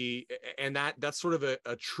to be, and that's sort of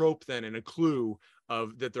a trope then, and a clue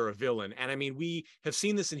of that they're a villain. And I mean, we have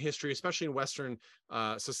seen this in history, especially in Western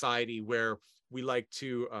society, where we like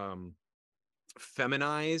to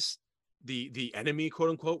feminize the enemy,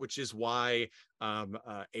 quote unquote, which is why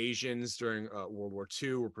Asians during World War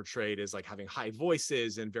II were portrayed as like having high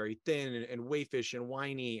voices and very thin and waifish and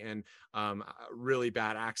whiny and really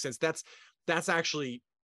bad accents. That's actually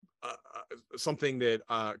something that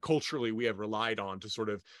culturally we have relied on to sort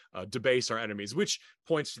of debase our enemies, which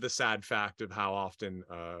points to the sad fact of how often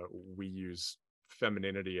we use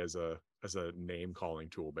femininity as a name calling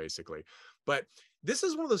tool, basically. But this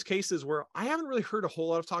is one of those cases where I haven't really heard a whole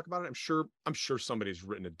lot of talk about it. I'm sure somebody's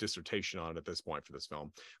written a dissertation on it at this point for this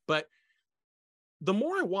film. But the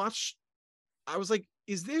more I watched, I was like,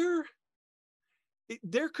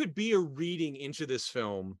 there could be a reading into this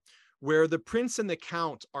film where the prince and the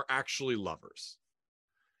count are actually lovers.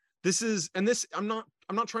 I'm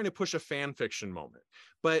not trying to push a fan fiction moment,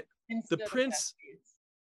 but Instead the prince,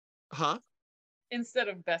 instead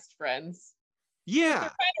of best friends. Yeah,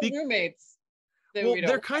 They're kind of roommates.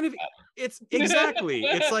 They're kind of, it's exactly,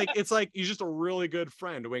 it's like you're just a really good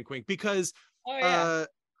friend, wink wink, because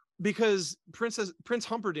Prince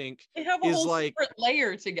Humperdinck they have a is whole like secret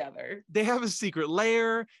layer together. They have a secret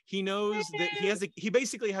layer. He knows that he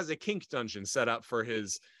basically has a kink dungeon set up for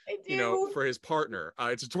his for his partner.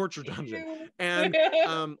 It's a torture dungeon. And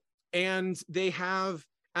and they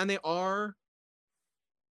are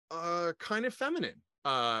kind of feminine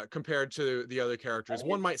compared to the other characters.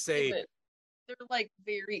 One might say they're like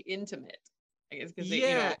very intimate, I guess.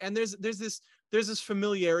 And there's this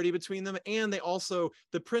familiarity between them, and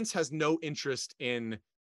the prince has no interest in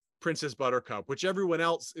Princess Buttercup, which everyone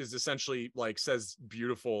else is essentially like says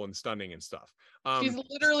beautiful and stunning and stuff. She's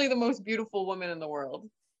literally the most beautiful woman in the world.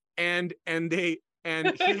 And he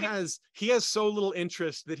has so little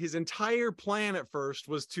interest that his entire plan at first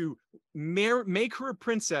was to make her a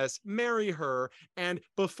princess, marry her, and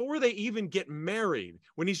before they even get married,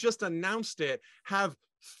 when he's just announced it, have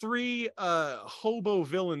 3 hobo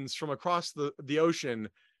villains from across the ocean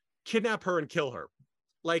kidnap her and kill her.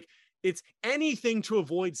 Like, it's anything to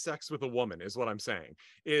avoid sex with a woman, is what I'm saying,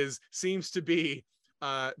 seems to be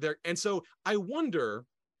there. And so I wonder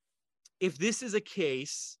if this is a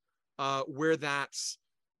case where that's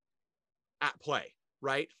at play,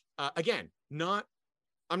 right? Again,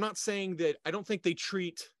 I'm not saying that I don't think they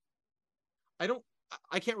treat, I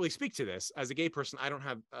can't really speak to this as a gay person. I don't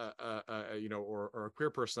have, or a queer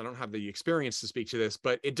person. I don't have the experience to speak to this,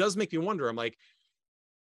 but it does make me wonder. I'm like,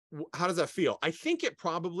 how does that feel? I think it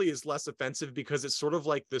probably is less offensive because it's sort of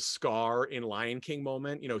like the Scar in Lion King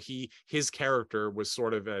moment. His character was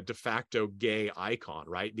sort of a de facto gay icon,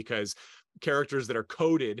 right? Because characters that are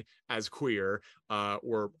coded as queer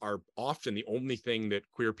are often the only thing that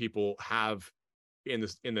queer people have in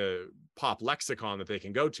the pop lexicon that they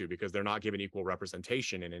can go to, because they're not given equal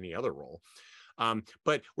representation in any other role.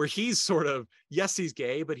 But where he's sort of, yes, he's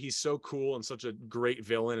gay, but he's so cool and such a great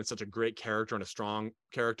villain and such a great character and a strong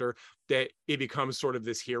character that it becomes sort of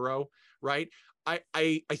this hero, right? I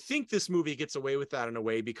think this movie gets away with that in a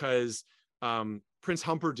way because Prince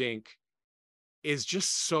Humperdinck is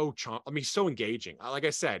just so so engaging. Like I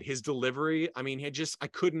said, his delivery, I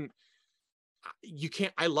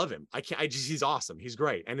love him. He's awesome. He's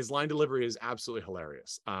great. And his line delivery is absolutely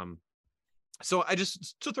hilarious. So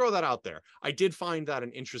to throw that out there, I did find that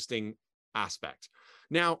an interesting aspect.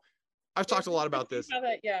 Now, I've talked a lot about this.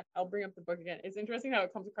 I'll bring up the book again. It's interesting how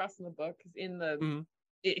it comes across in the book because in the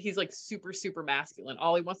he's like super super masculine.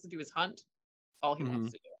 All he wants to do is hunt. All he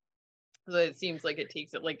wants to do. So it seems like it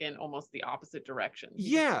takes it like in almost the opposite direction.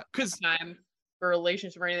 Yeah, because time for a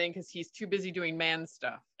relationship or anything because he's too busy doing man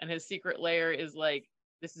stuff, and his secret lair is like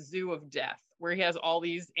this zoo of death where he has all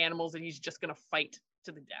these animals and he's just gonna fight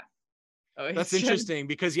to the death. Oh, that's interesting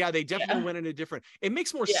because they definitely went in a different. It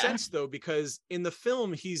makes more sense though because in the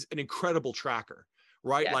film he's an incredible tracker,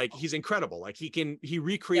 right? Yeah. Like he's incredible. Like he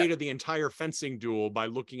recreated the entire fencing duel by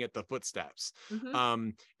looking at the footsteps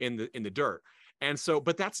in the dirt. And so,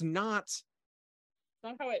 but that's not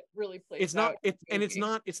how it really plays. It's not.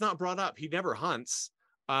 It's not brought up. He never hunts,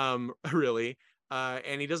 really,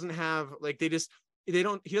 and he doesn't have like he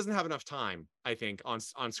doesn't have enough time, I think,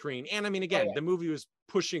 on screen. And I mean, again, the movie was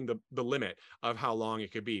pushing the limit of how long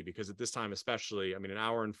it could be because at this time, especially, I mean, an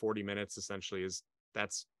hour and 40 minutes essentially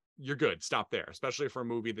you're good. Stop there, especially for a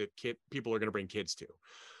movie that people are going to bring kids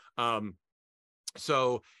to.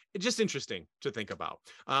 So it's just interesting to think about.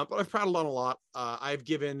 But I've prattled on a lot. I've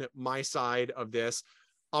given my side of this.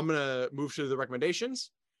 I'm going to move to the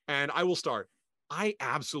recommendations and I will start. I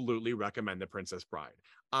absolutely recommend The Princess Bride.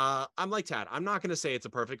 I'm like Tad. I'm not going to say it's a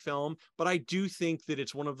perfect film, but I do think that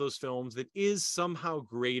it's one of those films that is somehow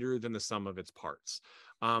greater than the sum of its parts.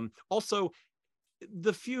 Also,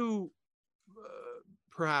 the few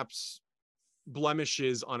perhaps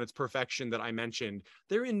blemishes on its perfection that I mentioned,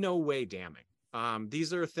 they're in no way damning.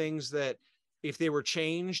 These are things that if they were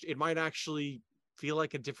changed, it might actually feel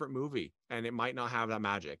like a different movie and it might not have that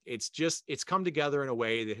magic. It's come together in a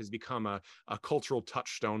way that has become a cultural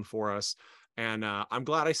touchstone for us. And I'm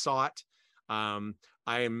glad I saw it. I'm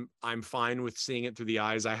fine with seeing it through the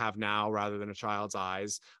eyes I have now rather than a child's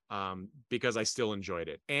eyes because I still enjoyed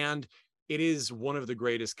it. And it is one of the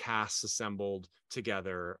greatest casts assembled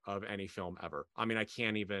together of any film ever. I mean, it's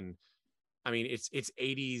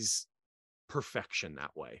 80s perfection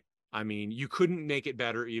that way. I mean, you couldn't make it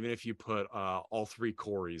better even if you put all three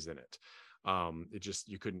Coreys in it.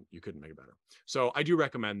 You couldn't make it better. So I do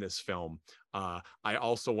recommend this film. I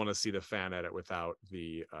also want to see the fan edit without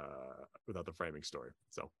the framing story.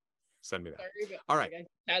 So send me that. Sorry, all right.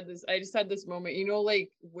 I just had this moment, like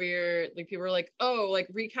where like people are like, oh, like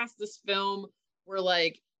recast this film where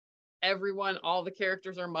like all the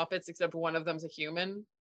characters are Muppets except one of them's a human.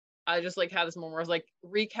 I just like had this moment where I was like,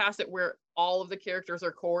 recast it where all of the characters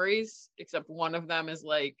are Coreys except one of them is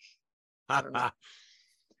like, I don't know.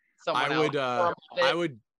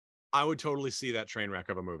 I would totally see that train wreck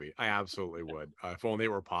of a movie. I absolutely would. If only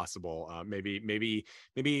it were possible. Maybe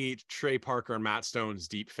Trey Parker and Matt Stone's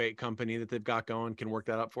Deep Fake company that they've got going can work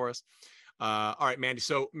that up for us. All right, Mandy.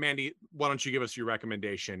 So Mandy, why don't you give us your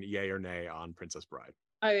recommendation, yay or nay, on Princess Bride?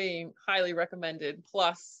 I mean, highly recommended.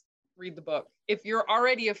 Plus, read the book. If you're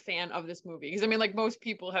already a fan of this movie, because I mean, like most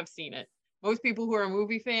people have seen it. Most people who are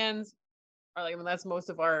movie fans are like, that's most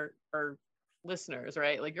of our listeners,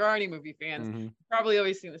 right? Like you're already movie fans. Probably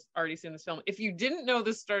already seen this film. If you didn't know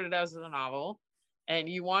this started out as a novel and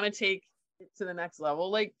you want to take it to the next level,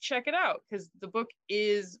 like check it out because the book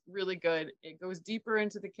is really good. It goes deeper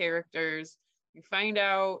into the characters. You find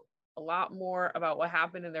out a lot more about what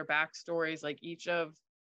happened in their backstories. Like each of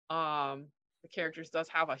the characters does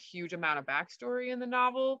have a huge amount of backstory in the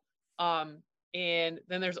novel. And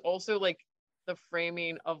then there's also like the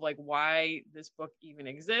framing of like why this book even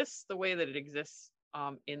exists the way that it exists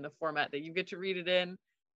in the format that you get to read it in.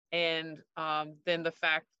 And then the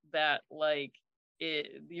fact that like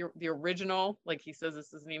the original, like he says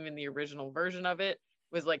this isn't even the original version of it,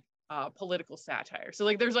 was like political satire. So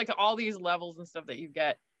like there's like all these levels and stuff that you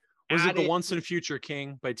get. Was it The Once and a Future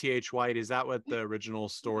King by T.H. White? Is that what the original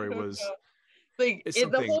story was? Like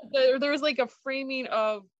there was like a framing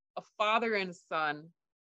of a father and son.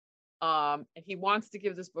 And he wants to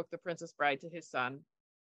give this book, The Princess Bride, to his son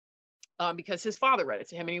because his father read it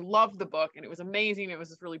to him and he loved the book and it was amazing. It was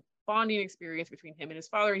this really bonding experience between him and his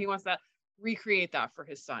father. And he wants to recreate that for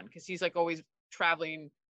his son because he's like always traveling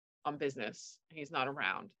on business and he's not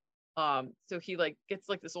around. So he like gets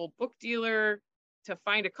like this old book dealer to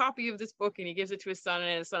find a copy of this book and he gives it to his son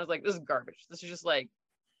and his son is like, this is garbage. This is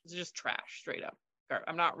just trash, straight up.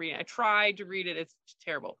 I'm not reading. I tried to read it. It's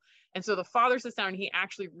terrible. And so the father sits down and he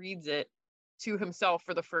actually reads it to himself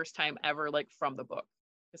for the first time ever, like from the book.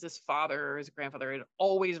 Because his father or his grandfather had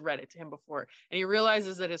always read it to him before. And he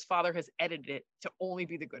realizes that his father has edited it to only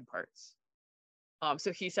be the good parts.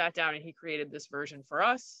 So he sat down and he created this version for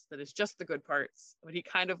us that is just the good parts. But he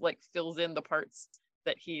kind of like fills in the parts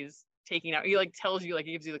that he's taking out. He like tells you, like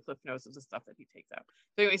he gives you the cliff notes of the stuff that he takes out.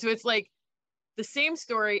 So anyway, so it's like the same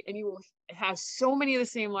story, and you will have so many of the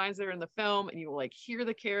same lines that are in the film, and you will like hear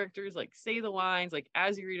the characters like say the lines like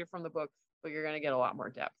as you read it from the book, but you're gonna get a lot more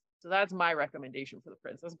depth. So that's my recommendation for The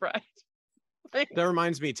Princess Bride. That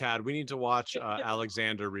reminds me, Tad, we need to watch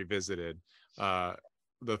Alexander Revisited, the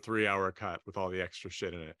 3-hour cut with all the extra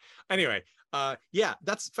shit in it. Anyway, yeah,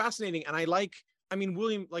 that's fascinating. And I mean,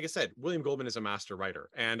 William, like I said, William Goldman is a master writer.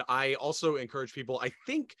 And I also encourage people, I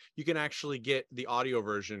think you can actually get the audio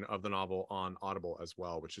version of the novel on Audible as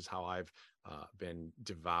well, which is how I've been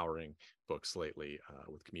devouring books lately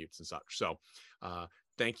with commutes and such. So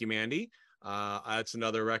thank you, Mandy. That's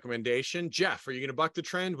another recommendation. Jeff, are you going to buck the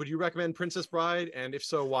trend? Would you recommend Princess Bride? And if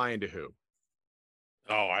so, why and to who?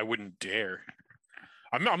 Oh, I wouldn't dare.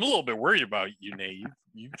 I'm a little bit worried about you, Nate.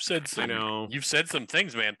 You've said some. I know. You've said some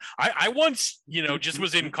things, man. I once, just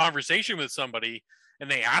was in conversation with somebody,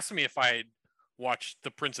 and they asked me if I had watched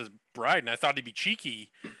The Princess Bride, and I thought it'd be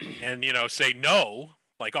cheeky, and say no,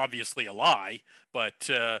 like obviously a lie, but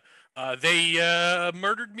they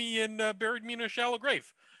murdered me and buried me in a shallow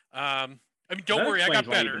grave. I mean, don't worry, I got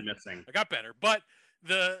better. I got better, but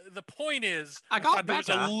the point is, I thought that was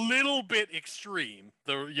a little bit extreme.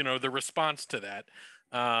 The response to that.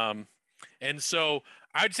 And so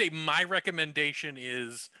I'd say my recommendation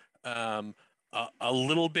is a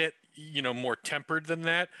little bit, more tempered than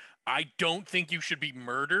that. I don't think you should be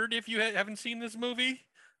murdered if you haven't seen this movie.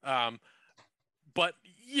 But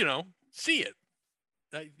see it.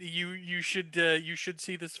 You should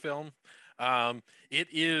see this film. I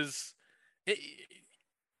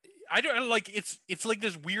don't like it's like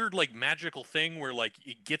this weird like magical thing where like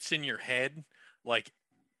it gets in your head, like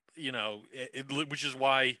which is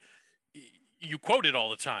why you quote it all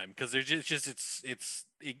the time, because there's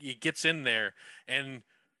it gets in there, and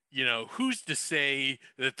who's to say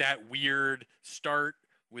that weird start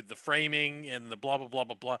with the framing and the blah blah blah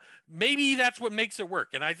blah blah, maybe that's what makes it work.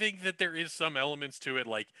 And I think that there is some elements to it,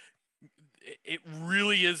 like it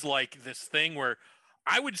really is like this thing where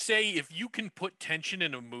I would say if you can put tension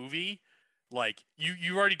in a movie, like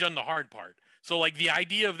you've already done the hard part. So like the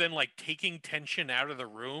idea of then like taking tension out of the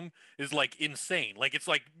room is like insane. Like it's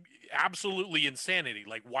like absolutely insanity.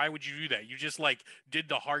 Like why would you do that? You just like did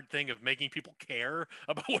the hard thing of making people care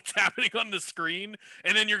about what's happening on the screen,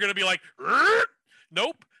 and then you're going to be like,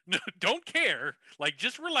 nope, no, don't care. Like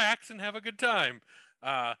just relax and have a good time.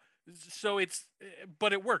 But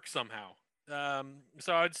it works somehow.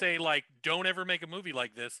 So I would say like don't ever make a movie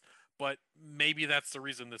like this, but maybe that's the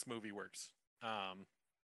reason this movie works.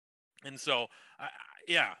 And so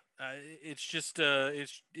it's just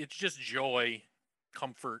joy,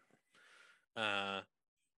 comfort.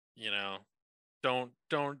 Don't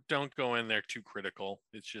go in there too critical.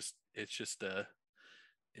 It's just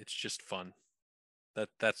fun.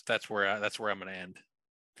 That's where I'm going to end.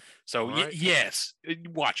 So right. Yes,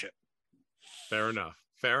 watch it. Fair enough.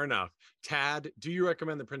 Tad, do you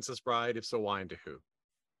recommend The Princess Bride? If so, why and to who?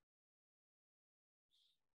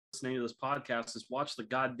 Listening to this podcast is watch the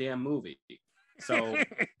goddamn movie. So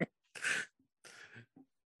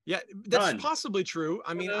yeah, that's possibly true.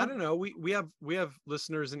 I mean, I don't know. We have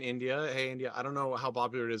listeners in India. Hey, India, I don't know how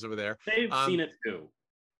popular it is over there. They've seen it too.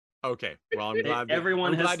 Okay, well, I'm glad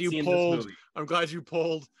everyone has seen this movie. I'm glad you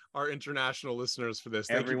polled our international listeners for this.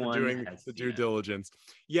 Thank you for doing the due diligence.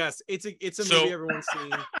 Yes, it's a movie everyone's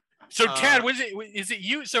seen. So Tad, is it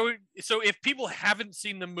you? So if people haven't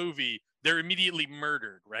seen the movie, they're immediately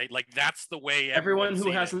murdered, right? Like that's the way everyone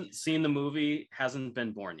who hasn't seen the movie hasn't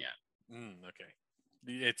been born yet. Okay,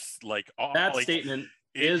 it's like that statement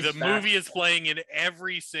is the movie is playing in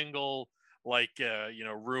every single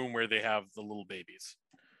room where they have the little babies.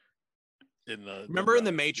 Remember in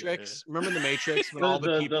the Matrix when all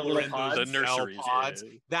the people were in those nurseries? Pods?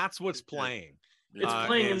 Yeah. That's what's playing. It's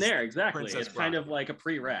playing in there, exactly. Princess Bride. Kind of like a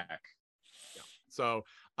pre-rack. Yeah. So,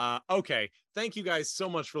 okay. Thank you guys so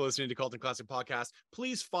much for listening to Cult and Classic Podcast.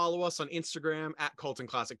 Please follow us on Instagram at Cult and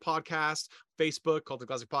Classic Podcast, Facebook, Cult and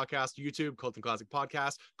Classic Podcast, YouTube, Cult and Classic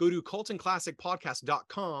Podcast. Go to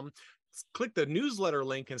cultandclassicpodcast.com. Click the newsletter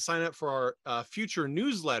link and sign up for our future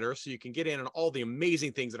newsletter so you can get in on all the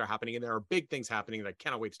amazing things that are happening. And there are big things happening that I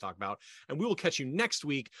cannot wait to talk about. And we will catch you next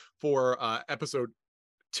week for episode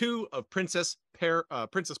 2 of Princess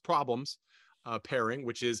Problems pairing,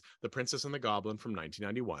 which is The Princess and the Goblin from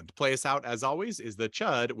 1991. To play us out, as always, is the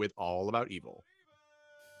Chud with All About Evil.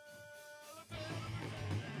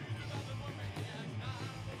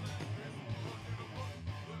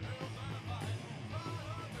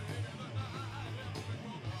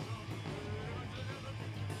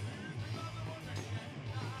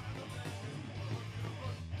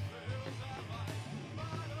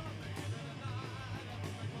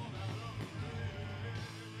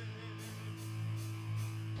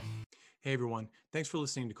 Hey everyone, thanks for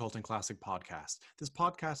listening to Cult and Classic Podcast. This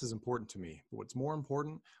podcast is important to me, but what's more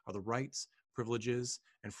important are the rights, privileges,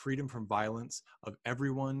 and freedom from violence of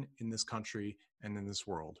everyone in this country and in this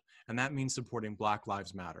world. And that means supporting Black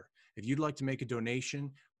Lives Matter. If you'd like to make a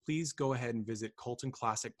donation, please go ahead and visit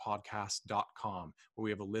cultandclassicpodcast.com, where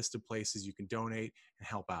we have a list of places you can donate and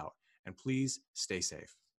help out. And please stay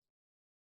safe.